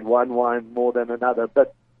appreciate one wine more than another.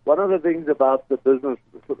 But one of the things about the business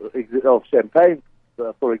of champagne,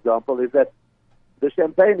 for example, is that the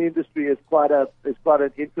champagne industry is quite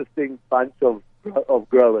an interesting bunch of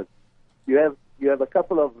growers. You have a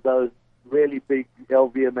couple of those really big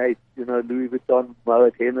LVMH, Louis Vuitton,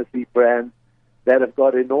 Moet, Hennessy brands that have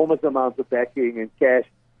got enormous amounts of backing and cash.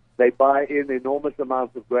 They buy in enormous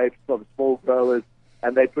amounts of grapes from small growers,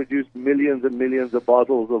 and they produce millions and millions of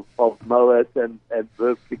bottles of Moet and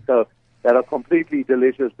Veuve Clicquot that are completely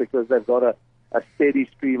delicious because they've got a steady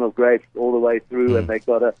stream of grapes all the way through, and they've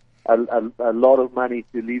got a lot of money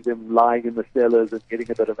to leave them lying in the cellars and getting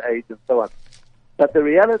a bit of age and so on. But the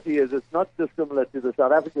reality is it's not dissimilar to the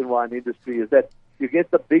South African wine industry, is that you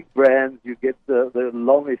get the big brands, you get the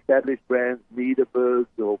long-established brands, Nederburg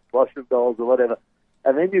or Boschendals or whatever,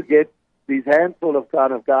 and then you get these handful of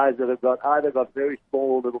kind of guys that have either got very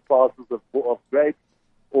small little parcels of grapes,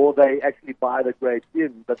 or they actually buy the grapes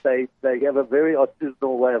in, but they have a very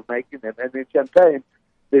artisanal way of making them. And in Champagne,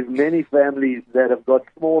 there's many families that have got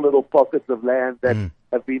small little pockets of land that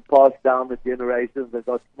have been passed down the generations and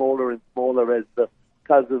got smaller and smaller as the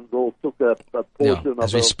cousins all took a portion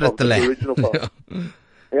of the original part.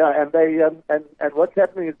 And they and what's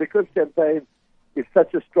happening is because Champagne is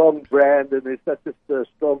such a strong brand and there's such a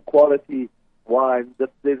strong quality wine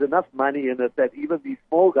that there's enough money in it that even these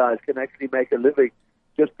small guys can actually make a living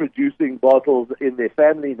just producing bottles in their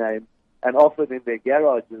family name and often in their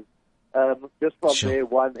garages, just from their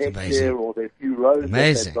 1 hectare or their few rows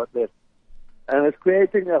that they've got left. And it's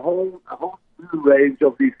creating a whole new range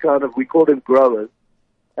of these kind of, we call them growers.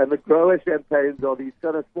 And the grower champagnes are these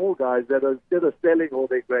kind of small guys that are, instead of selling all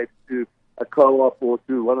their grapes to a co-op or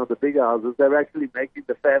to one of the big houses, they're actually making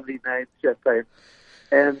the family name champagne.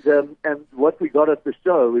 And what we got at the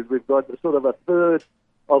show is we've got sort of a third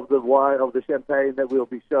of the wine, of the champagne that we'll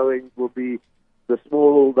be showing will be those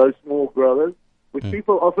small growers, which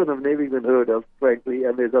people often have never even heard of, frankly,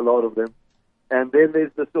 and there's a lot of them. And then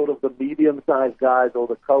there's the sort of the medium-sized guys or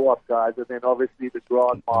the co-op guys, and then obviously the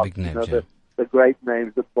grand marks, the great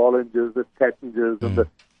names, the Bollingers, the Tattingers, and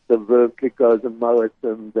the Veuve Clicquots and Moets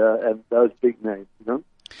and those big names,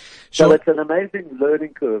 So it's an amazing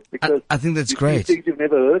learning curve because I think that's great. Things you've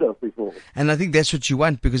never heard of before. And I think that's what you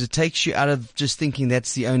want because it takes you out of just thinking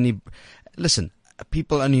that's the only. Listen,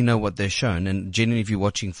 people only know what they're shown, and generally, if you're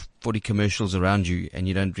watching 40 commercials around you and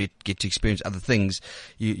you don't get to experience other things,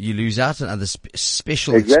 you lose out on other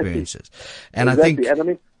special experiences. And I think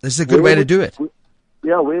this is a good way to do it.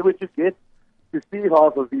 Where would you get to see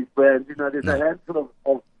half of these brands? There's a handful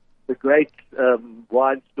of the great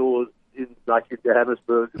wine stores in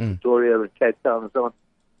Johannesburg, and Pretoria, and Cape Town, and so on.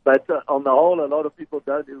 But on the whole, a lot of people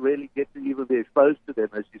don't really get to even be exposed to them,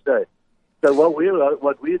 as you say. So what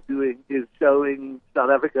we're doing is showing South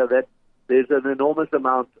Africa that there's an enormous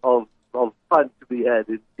amount of fun to be had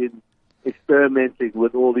in experimenting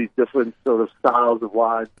with all these different sort of styles of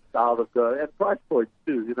wine, styles of go, and price points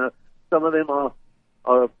too. Some of them are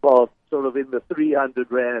sort of in the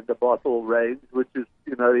 300 Rand a bottle range, which is,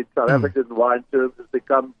 in South African wine terms has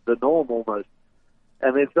become the norm almost.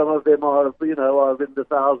 And then some of them are in the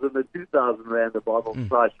 1,000 and 2,000 Rand a bottle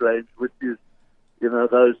price range, which is,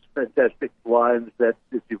 those fantastic wines that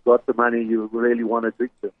if you've got the money, you really want to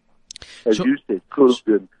drink them. As you said, Krug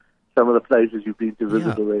and some of the places you've been to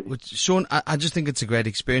visit already. Sean, I just think it's a great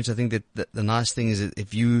experience. I think that the nice thing is that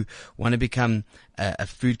if you want to become a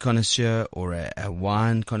food connoisseur or a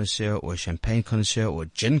wine connoisseur or a champagne connoisseur or a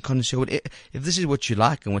gin connoisseur, if this is what you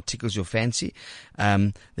like and what tickles your fancy,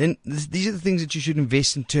 then these are the things that you should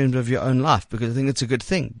invest in terms of your own life, because I think it's a good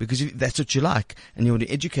thing, because if that's what you like and you want to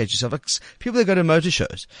educate yourself. Like people that go to motor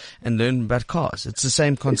shows and learn about cars, it's the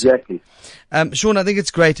same concept. Exactly. Sean, I think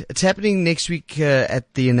it's great. It's happening next week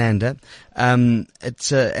at the Ananda. And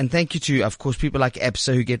thank you to, of course, people like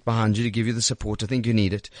ABSA who get behind you to give you the support. I think you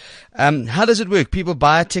need it. How does it work? People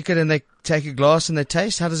buy a ticket and they take a glass and they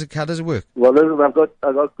taste. How does it work? Well, listen, I've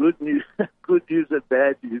got good news, good news and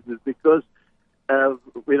bad news. Is because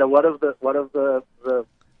one of the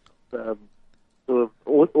sort of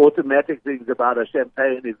automatic things about a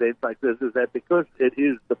champagne event like this is that because it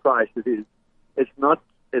is the price it is, it's not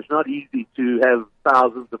easy to have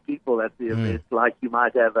thousands of people at the event like you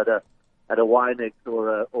might have at a Winex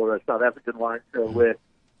or a South African wine show where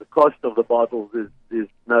the cost of the bottles is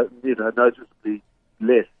noticeably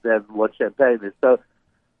less than what champagne is. So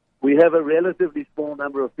we have a relatively small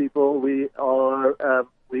number of people. We are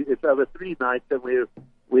it's over 3 nights, and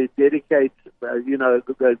we dedicate a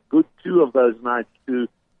good 2 of those nights to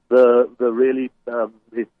the really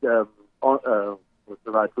what's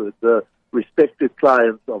the right word? The respected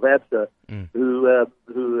clients of ABSA who have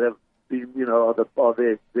been, are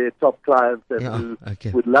their top clients and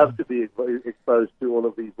would love to be exposed to all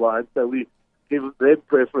of these wines. So we give them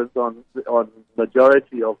preference on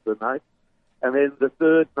majority of the night. And then the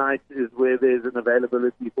third night is where there's an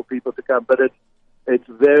availability for people to come. But it's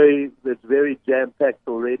very jam-packed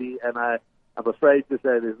already, and I'm afraid to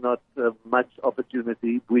say there's not much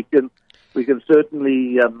opportunity. We can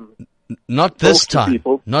certainly not this time.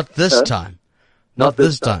 People. Not this time. Not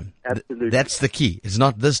this time. Absolutely. That's the key. It's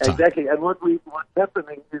not this time. Exactly. And what's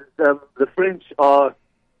happening is the French are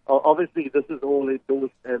obviously, this is all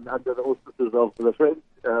endorsed and under the auspices of the French,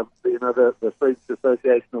 the French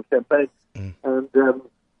Association of Champagne, and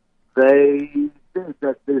they think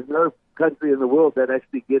that there's no country in the world that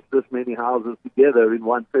actually gets this many houses together in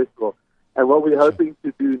one festival. And what we're hoping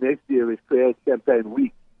to do next year is create Champagne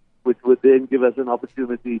Week, which would then give us an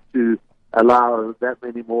opportunity to allow that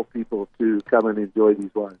many more people to come and enjoy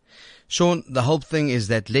these wines. Sean, the whole thing is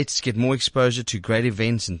that let's get more exposure to great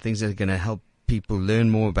events and things that are going to help people learn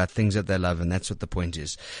more about things that they love, and that's what the point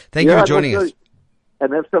is. Thank you for joining us.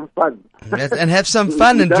 And have some fun. And have some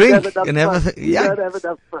fun and drink. And have don't have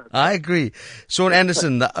enough fun. I agree. Sean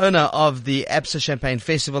Anderson, the owner of the ABSA Champagne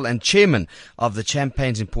Festival and chairman of the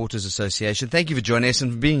Champagnes Importers Association. Thank you for joining us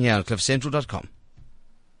and for being here on cliffcentral.com.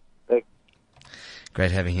 Thanks. Great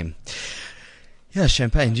having him. Yeah,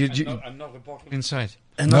 champagne. Another bottle inside.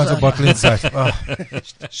 Another bottle inside. Oh.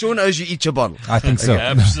 Sean owes you each a bottle. I think so.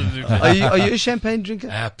 Absolutely. Are you a champagne drinker?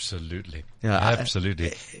 Absolutely. Yeah,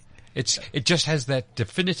 absolutely. It just has that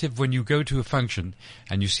definitive when you go to a function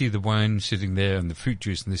and you see the wine sitting there and the fruit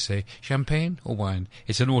juice and they say champagne or wine.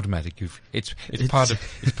 It's an automatic. It's part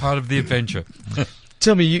of the adventure.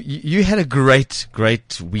 Tell me, you had a great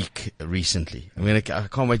week recently. I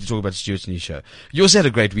can't wait to talk about Stuart's new show. You also had a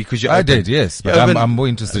great week because I did, yes. But I'm more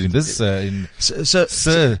interested in this, Sir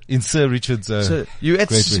Richard's. So you at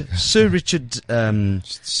great week. Sir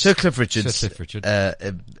Cliff Richard's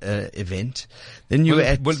event. Then you were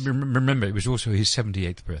at. Well, remember, it was also his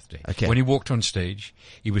 78th birthday. Okay. When he walked on stage,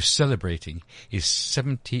 he was celebrating his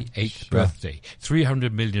 78th birthday.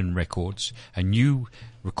 300 million records, a new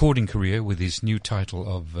recording career with his new title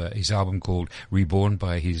of his album called Reborn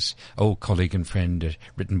by his old colleague and friend,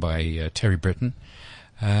 written by Terry Britton.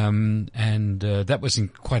 That was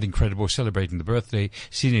quite incredible, celebrating the birthday,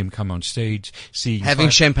 seeing him come on stage,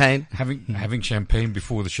 having champagne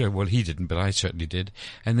before the show. Well, he didn't, but I certainly did.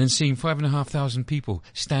 And then seeing 5,500 people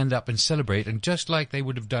stand up and celebrate, and just like they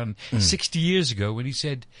would have done 60 years ago when he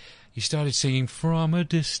started singing From a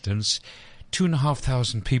Distance,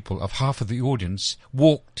 2,500 people of half of the audience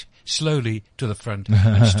walked slowly to the front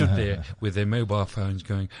and stood there with their mobile phones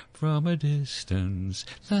going, From a Distance,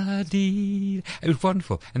 la-dee. It was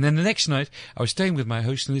wonderful. And then the next night, I was staying with my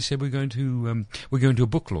host and they said, we're going to a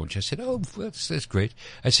book launch. I said, oh, that's great.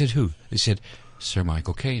 I said, who? They said, Sir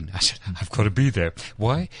Michael Caine. I said, I've got to be there.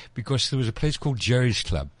 Why? Because there was a place called Jerry's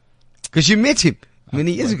Club. Because you met him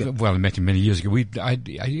many years ago. Well, I met him many years ago.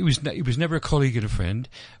 He was never a colleague and a friend.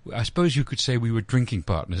 I suppose you could say we were drinking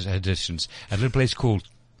partners at a distance at a little place called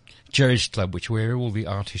Jerry's Club, where all the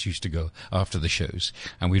artists used to go after the shows,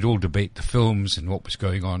 and we'd all debate the films and what was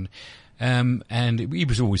going on. And he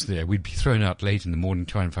was always there. We'd be thrown out late in the morning,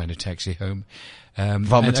 try and find a taxi home.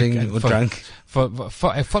 Vomiting or drunk.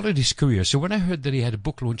 I followed his career. So when I heard that he had a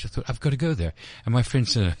book launch, I thought, I've got to go there. And my friend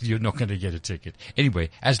said, you're not going to get a ticket. Anyway,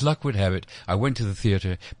 as luck would have it, I went to the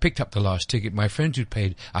theatre, picked up the last ticket. My friends who'd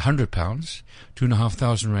paid £100,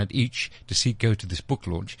 2,500 rand each to go to this book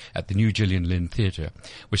launch at the new Gillian Lynn Theatre,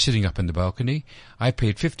 were sitting up in the balcony. I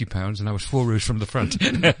paid £50 and I was 4 rows from the front.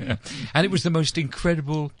 And it was the most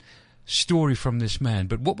incredible story from this man.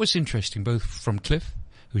 But what was interesting, both from Cliff,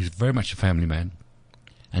 who's very much a family man,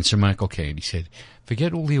 and Sir Michael Caine, he said,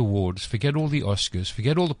 forget all the awards, forget all the Oscars,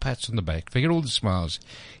 forget all the pats on the back, forget all the smiles.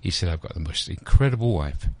 He said, I've got the most incredible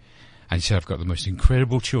wife. And he said, I've got the most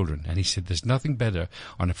incredible children. And he said, there's nothing better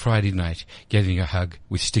on a Friday night getting a hug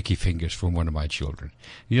with sticky fingers from one of my children.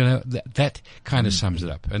 You know, that kind of sums it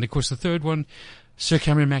up. And of course, the third one, Sir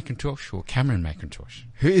Cameron Mackintosh, or Cameron Mackintosh.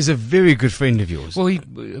 Who is a very good friend of yours. Well, in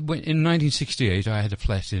 1968, I had a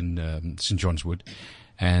flat in St. John's Wood,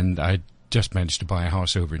 and I just managed to buy a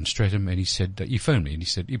house over in Streatham, and he said, he phoned me, and he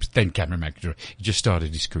said, he was then Cameron Mackintosh, he just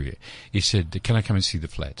started his career. He said, can I come and see the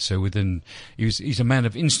flat? So he's a man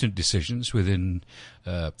of instant decisions. Within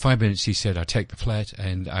 5 minutes, he said, I take the flat,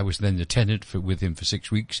 and I was then the tenant with him for 6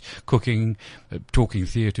 weeks, cooking, talking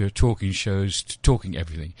theatre, talking shows, talking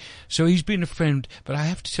everything. So he's been a friend, but I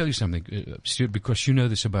have to tell you something, Stuart, because you know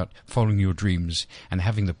this about following your dreams and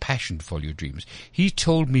having the passion to follow your dreams. He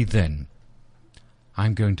told me then,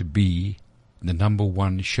 I'm going to be the number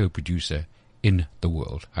one show producer in the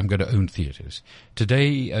world. I'm going to own theatres. Today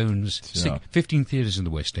he owns 15 theatres in the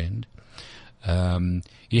West End.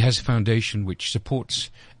 He has a foundation which supports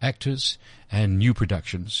actors and new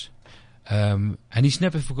productions. And he's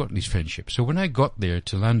never forgotten his friendship. So when I got there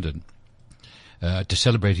to London to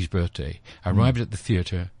celebrate his birthday, I arrived at the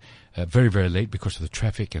theatre very, very late because of the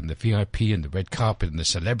traffic and the VIP and the red carpet and the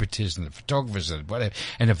celebrities and the photographers and whatever.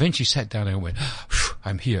 And eventually sat down and I went,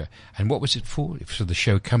 I'm here. And what was it for? It was for the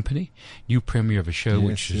show Company, new premiere of a show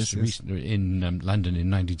which was in London in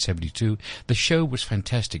 1972. The show was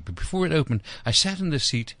fantastic. But before it opened, I sat in the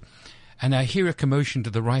seat and I hear a commotion to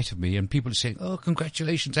the right of me and people are saying, oh,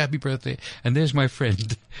 congratulations, happy birthday. And there's my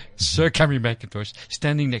friend, Sir Cameron Mackintosh,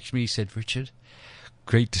 standing next to me. He said, Richard,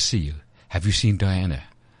 great to see you. Have you seen Diana?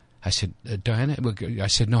 I said, Diana? Well, I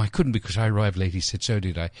said, no, I couldn't because I arrived late. He said, so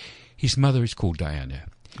did I. His mother is called Diana.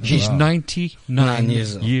 She's 99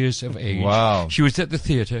 years of age. Wow. She was at the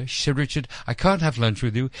theatre. She said, Richard, I can't have lunch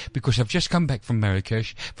with you because I've just come back from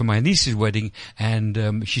Marrakesh for my niece's wedding.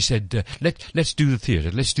 And she said, let's do the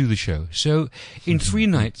theatre. Let's do the show. So in 3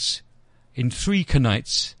 nights, in 3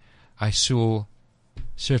 nights, I saw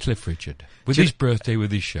Sir Cliff Richard with his birthday,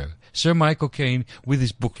 with his show. Sir Michael Caine with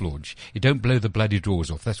his book launch. You don't blow the bloody doors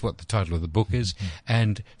off. That's what the title of the book is.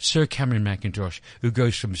 And Sir Cameron Mackintosh, who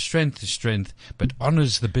goes from strength to strength, but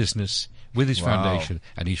honours the business with his foundation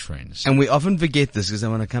and his friends. And we often forget this because I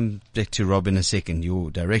want to come back to Rob in a second, your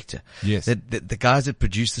director. Yes. The guys that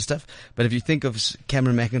produce the stuff. But if you think of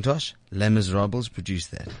Cameron Mackintosh, Les Miserables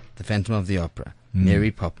produced that. The Phantom of the Opera,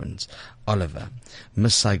 Mary Poppins, Oliver,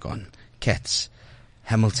 Miss Saigon, Cats,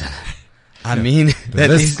 Hamilton. I mean, the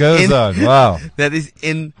list goes on. Wow. That is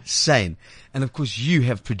insane. And of course, you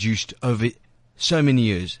have produced over so many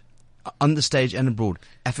years on the stage and abroad,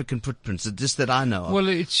 African footprints, just that I know of. Well,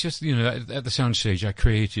 it's just, at the soundstage, I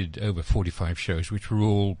created over 45 shows, which were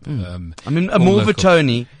all, I mean, Amorva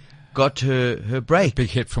Tony got her break. Big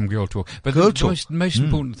hit from Girl Talk. But Girl the Talk. most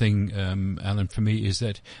important thing, Alan, for me is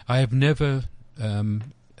that I have never,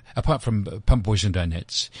 apart from Pump Boys and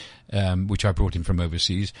Dinettes, which I brought in from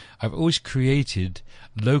overseas, I've always created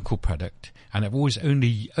local product, and I've always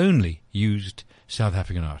only used South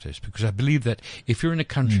African artists, because I believe that if you're in a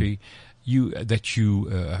country that you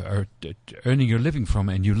are earning your living from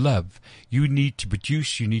and you love, you need to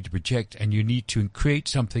produce, you need to project, and you need to create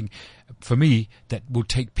something, for me, that will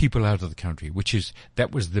take people out of the country,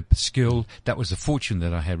 that was the skill, that was the fortune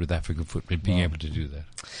that I had with African Footprint, being able to do that.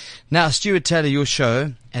 Now, Stuart Taylor, your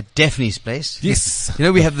show at Daphne's place. Yes.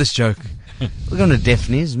 We have this joke. We're going to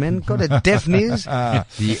Daphne's, man. Got a Daphne's.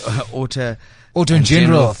 The Auto in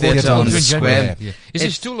General Theatre on the Square. Yeah. Is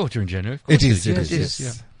it still Auto in General? It is.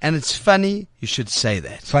 Yeah. And it's funny you should say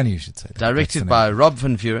that. Funny you should say that. Directed by Rob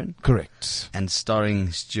van Vuren. Correct. And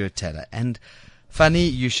starring Stuart Taylor. And funny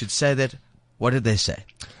you should say that. What did they say?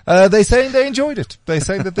 They saying they enjoyed it. They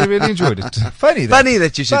say that they really enjoyed it. Funny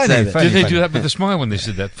that you should say that. Did they do that with a smile when they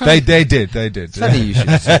said that? They did. Funny you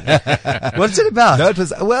should say that. What's it about? No, it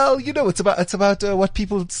was, it's about what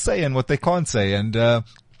people say and what they can't say, and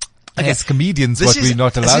I guess comedians, what we're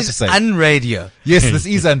not allowed to say. This is unradio. Yes, this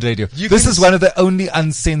is unradio. This is one of the only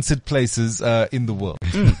uncensored places in the world.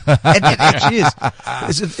 It actually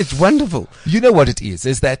is. It's wonderful. You know what it is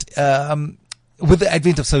that with the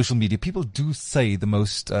advent of social media, people do say the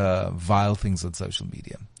most vile things on social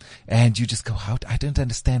media, and you just go, I don't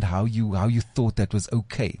understand how you thought that was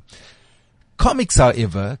okay. Comics,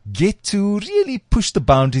 however, get to really push the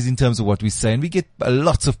boundaries in terms of what we say, and we get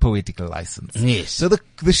lots of poetical license. Yes. So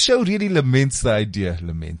the show really laments the idea,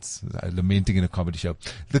 lamenting in a comedy show.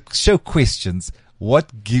 The show questions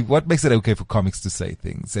what makes it okay for comics to say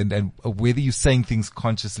things, and whether you're saying things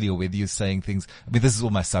consciously or whether you're saying things. I mean, this is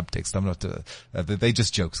all my subtext. I'm not. They're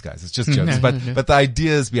just jokes, guys. It's just jokes. But the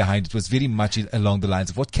ideas behind it was very much along the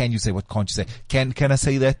lines of what can you say, what can't you say. Can I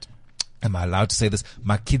say that? Am I allowed to say this?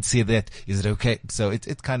 My kids say that. Is it okay? So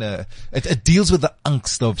it kind of it deals with the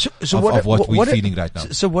angst of what we're feeling right now.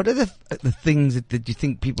 So what are the things that you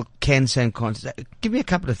think people can say and can't say? Give me a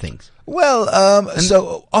couple of things. Well,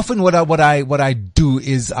 so often what I do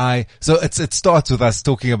is it starts with us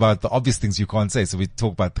talking about the obvious things you can't say. So we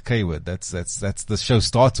talk about the K word. That's the show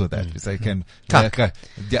starts with that. We say the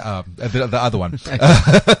other one,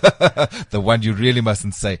 the one you really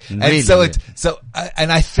mustn't say. Really,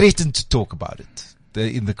 And I threatened to talk about it.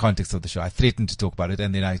 In the context of the show, I threaten to talk about it,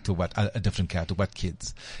 and then I talk about a different K. I talk about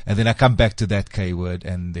kids, and then I come back to that K word,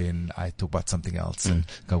 and then I talk about something else, and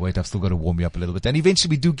go, wait, I've still got to warm you up a little bit, and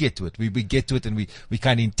eventually we do get to it. We get to it, and we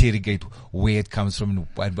kind of interrogate where it comes from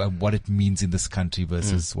and what it means in this country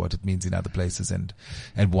versus what it means in other places, and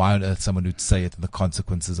why on earth someone would say it, and the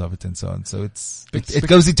consequences of it, and so on. So it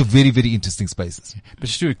goes into very, very interesting spaces. But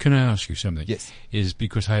Stuart, can I ask you something? Yes. Is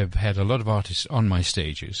because I have had a lot of artists on my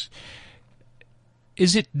stages.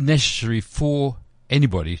 Is it necessary for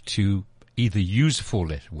anybody to either use a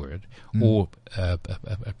four-letter word or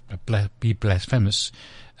be blasphemous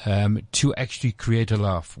to actually create a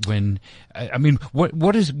laugh? When I mean,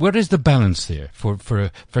 what is the balance there for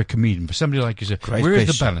a comedian, for somebody like yourself? Where is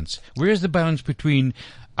the balance? Where is the balance between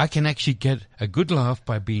I can actually get a good laugh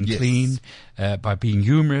by being clean, by being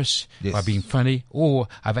humorous, by being funny, or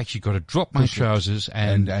I've actually got to drop my trousers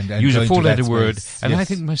and use a four-letter word? And I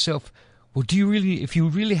think to myself, well, do you really, if you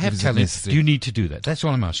really have talent, do you need to do that? That's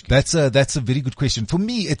all I'm asking. That's a very good question. For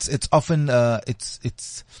me, it's often,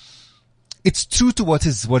 it's true to what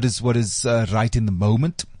is right in the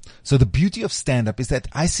moment. So the beauty of stand-up is that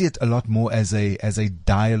I see it a lot more as a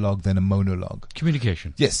dialogue than a monologue.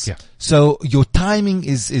 Communication. Yes. Yeah. So your timing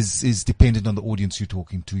is dependent on the audience you're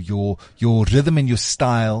talking to. Your rhythm and your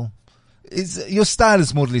style. Your style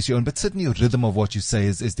is more or less your own, but certainly your rhythm of what you say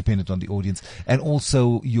is dependent on the audience, and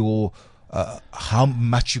also your how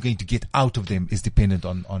much you're going to get out of them is dependent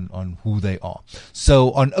on who they are.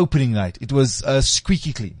 So on opening night, it was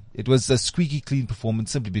squeaky clean. It was a squeaky clean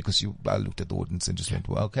performance simply because I looked at the audience and just went,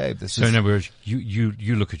 well, okay. So in other words, you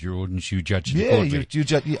look at your audience, you judge it accordingly. You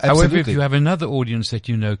judge. Yeah, however, if you have another audience that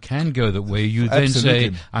you know can go that way, you then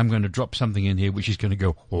say, I'm going to drop something in here which is going to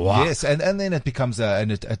go, wow. Yes, and then it becomes I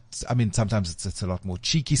mean, sometimes it's a lot more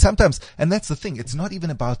cheeky. Sometimes, and that's the thing, it's not even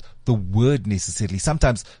about the word necessarily.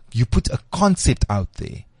 Sometimes you put a concept out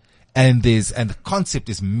there. And the concept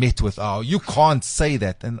is met with, you can't say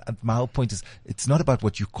that. And my whole point is, it's not about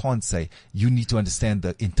what you can't say. You need to understand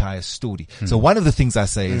the entire story. So one of the things I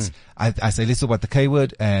say is, I say, let's talk about the K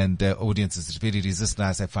word, and the audience is very resistant.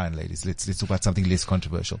 I say, fine, ladies, let's talk about something less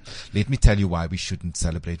controversial. Let me tell you why we shouldn't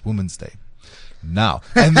celebrate Women's Day. Now,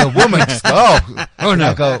 and the woman just go, oh no,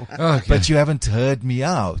 I go, okay. But you haven't heard me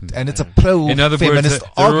out, and it's a pro-feminist. In other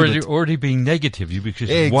words, they're already being negative, because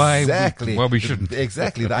exactly. why we shouldn't.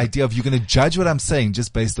 Exactly. The idea of you're going to judge what I'm saying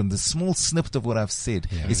just based on the small snippet of what I've said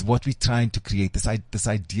is what we're trying to create. This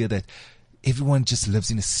idea that everyone just lives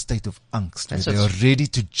in a state of angst, where they are ready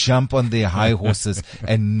to jump on their high horses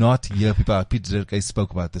and not hear people out. Pieter-Dirk Uys spoke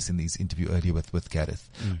about this in his interview earlier with Gareth,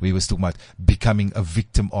 where he was talking about becoming a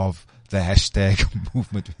victim of the hashtag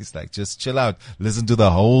movement. It's like, just chill out, listen to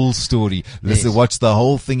the whole story, watch the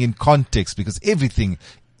whole thing in context, because everything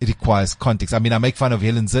it requires context. I mean, I make fun of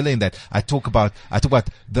Helen Zille in that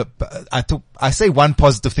I say one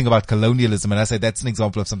positive thing about colonialism, and I say that's an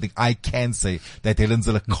example of something I can say that Helen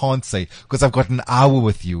Zille can't say, because I've got an hour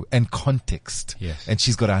with you and context. Yes. And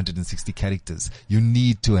she's got 160 characters. You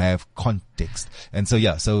need to have context. And so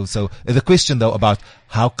the question though about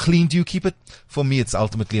how clean do you keep it? For me, it's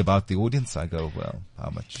ultimately about the audience. I go, well, how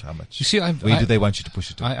much? You see, where do they want you to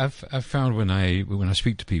push it to? I've found when I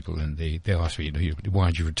speak to people and they ask me, why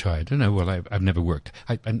did you retire? I don't know. Well, I've never worked.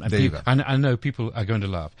 I know people are going to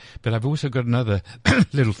laugh, but I've also got another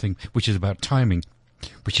little thing which is about timing,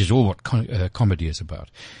 which is all what comedy is about.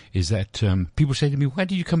 Is that people say to me, why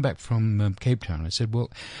did you come back from Cape Town? I said, well,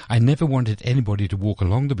 I never wanted anybody to walk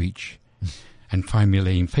along the beach and find me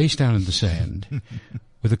laying face down in the sand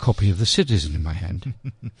with a copy of The Citizen in my hand.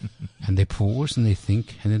 And they pause and they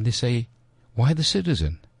think, and then they say, why The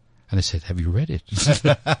Citizen? And I said, have you read it?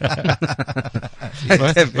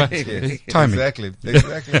 Timing. Exactly.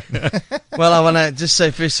 Well, I want to just say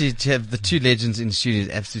firstly to have the two legends in the studio is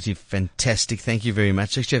absolutely fantastic. Thank you very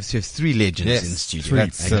much. Actually, you have three legends in the studio.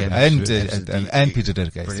 And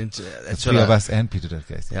Pieter-Dirk Uys. Brilliant. The three of us and Pieter-Dirk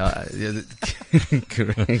Uys. Yeah,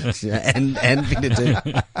 correct. Yeah, and Pieter-Dirk.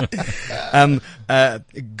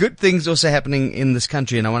 Good things also happening in this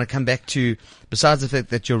country, and I want to come back to, besides the fact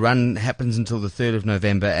that your run happens until the 3rd of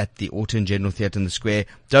November at the Autumn General Theatre in the Square.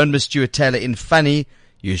 Don't miss Stuart Taylor in Funny.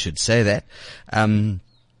 You should say that.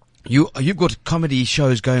 You've got comedy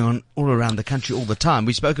shows going on all around the country all the time.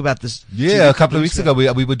 We spoke about this. Yeah, a couple of weeks ago,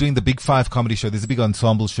 we were doing the Big Five comedy show. There's a big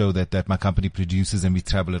ensemble show that my company produces, and we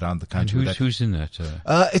travel around the country. And who's in that?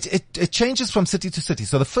 It changes from city to city.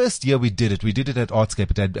 So the first year we did it at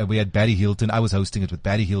Artscape. We had Barry Hilton. I was hosting it with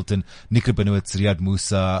Barry Hilton, Nicker Benoit, Riyad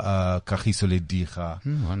Musa, Kagiso Lediga.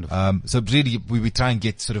 Wonderful. So really, we try and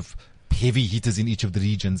get sort of heavy hitters in each of the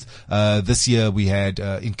regions. This year we had,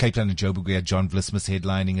 in Cape Town and Joburg, we had John Vlismus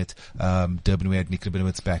headlining it. Durban, we had Nick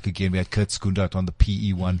Benoit's back again. We had Kurt Skundert on the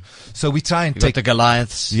PE one. So we try and take the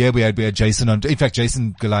Goliaths. Yeah, we had Jason on. In fact,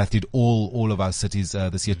 Jason Goliath did all of our cities,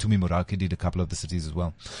 this year. Tumi Morake did a couple of the cities as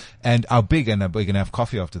well. And we're going to have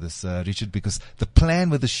coffee after this, Richard, because the plan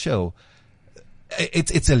with the show,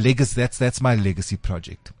 it's a legacy. That's my legacy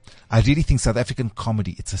project. I really think South African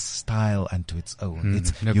comedy, it's a style unto its own.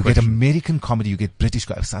 You get American comedy, you get British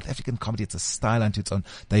comedy. South African comedy, it's a style unto its own.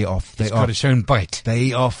 It's got its own bite.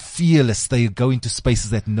 They are fearless. They go into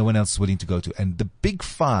spaces that no one else is willing to go to. And the Big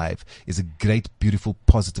Five is a great, beautiful,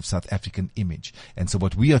 positive South African image. And so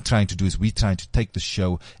what we are trying to do is we're trying to take the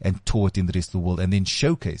show and tour it in the rest of the world and then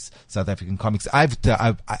showcase South African comics.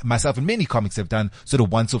 Myself and many comics have done sort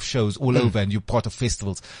of once-off shows all over, and you're part of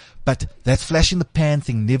festivals. But that flash in the pan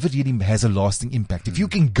thing never really has a lasting impact. If you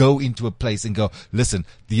can go into a place and go, listen,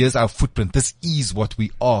 here's our footprint. This is what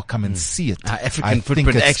we are. Come and see it. Our African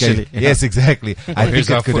footprint, actually. Yes, exactly. I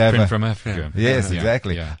think our it could footprint have from Africa. Yes, Yeah,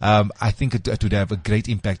 exactly. yeah. I think it would have a great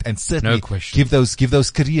impact, and certainly No question. give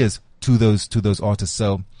those careers to those artists.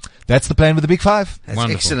 So that's the plan with the Big Five. That's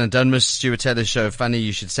Wonderful. excellent. Don't miss Stuart Taylor's show. Funny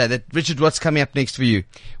you should say that. Richard, what's coming up next for you?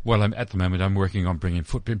 Well, at the moment, I'm working on bringing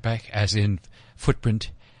Footprint back, as in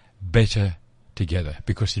Footprint better together.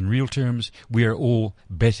 Because in real terms, we are all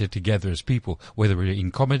better together as people, whether we're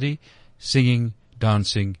in comedy, singing,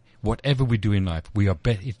 dancing, whatever we do in life. We are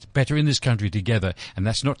it's better in this country together. And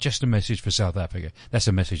that's not just a message for South Africa. That's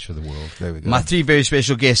a message for the world. There we go. My three very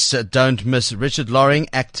special guests, don't miss Richard Loring,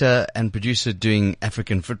 actor and producer doing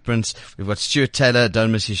African Footprints. We've got Stuart Taylor,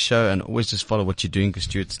 don't miss his show, and always just follow what you're doing because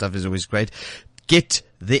Stuart's stuff is always great. Get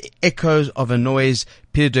The Echoes of a Noise,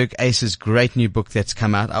 Pieter-Dirk Uys' great new book that's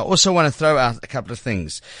come out. I also want to throw out a couple of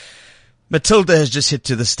things. Matilda has just hit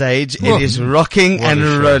to the stage. Whoa. It is rocking What and a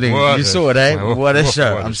show. rolling. What You a saw it, eh? show. What a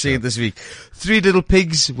show. What a I'm seeing show. it this week. Three Little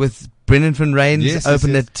Pigs with Brendan van Rijn Yes,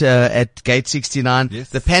 opened yes. at Gate 69. Yes.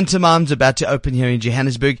 The Pantomime's about to open here in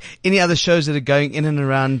Johannesburg. Any other shows that are going in and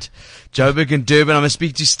around Joburg and Durban? I'm going to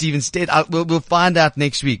speak to Steve instead. We'll find out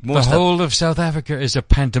next week. More The stuff. whole of South Africa is a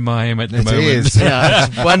pantomime at the It moment. is. Yeah,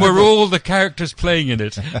 it's And wonderful. we're all the characters playing in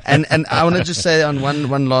it. And I want to just say on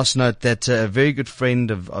one last note that a very good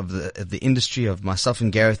friend of the industry, of myself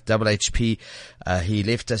and Gareth, Double HP, he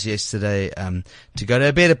left us yesterday to go to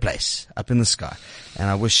a better place up in the sky, and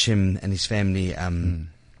I wish him and his family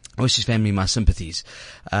my sympathies.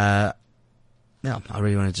 Yeah, I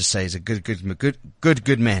really want to just say he's a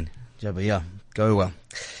good man. Yeah, but yeah, go well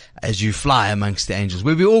as you fly amongst the angels.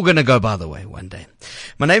 We're all going to go, by the way, one day.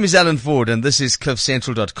 My name is Alan Ford, and this is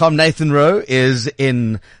CliffCentral.com. Nathan Rowe is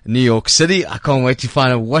in New York City. I can't wait to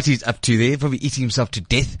find out what he's up to there. Probably eating himself to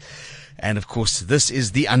death. And of course, this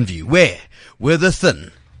is The Unview, where we're the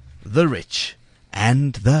thin, the rich,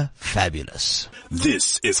 and the fabulous.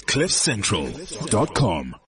 This is CliffCentral.com.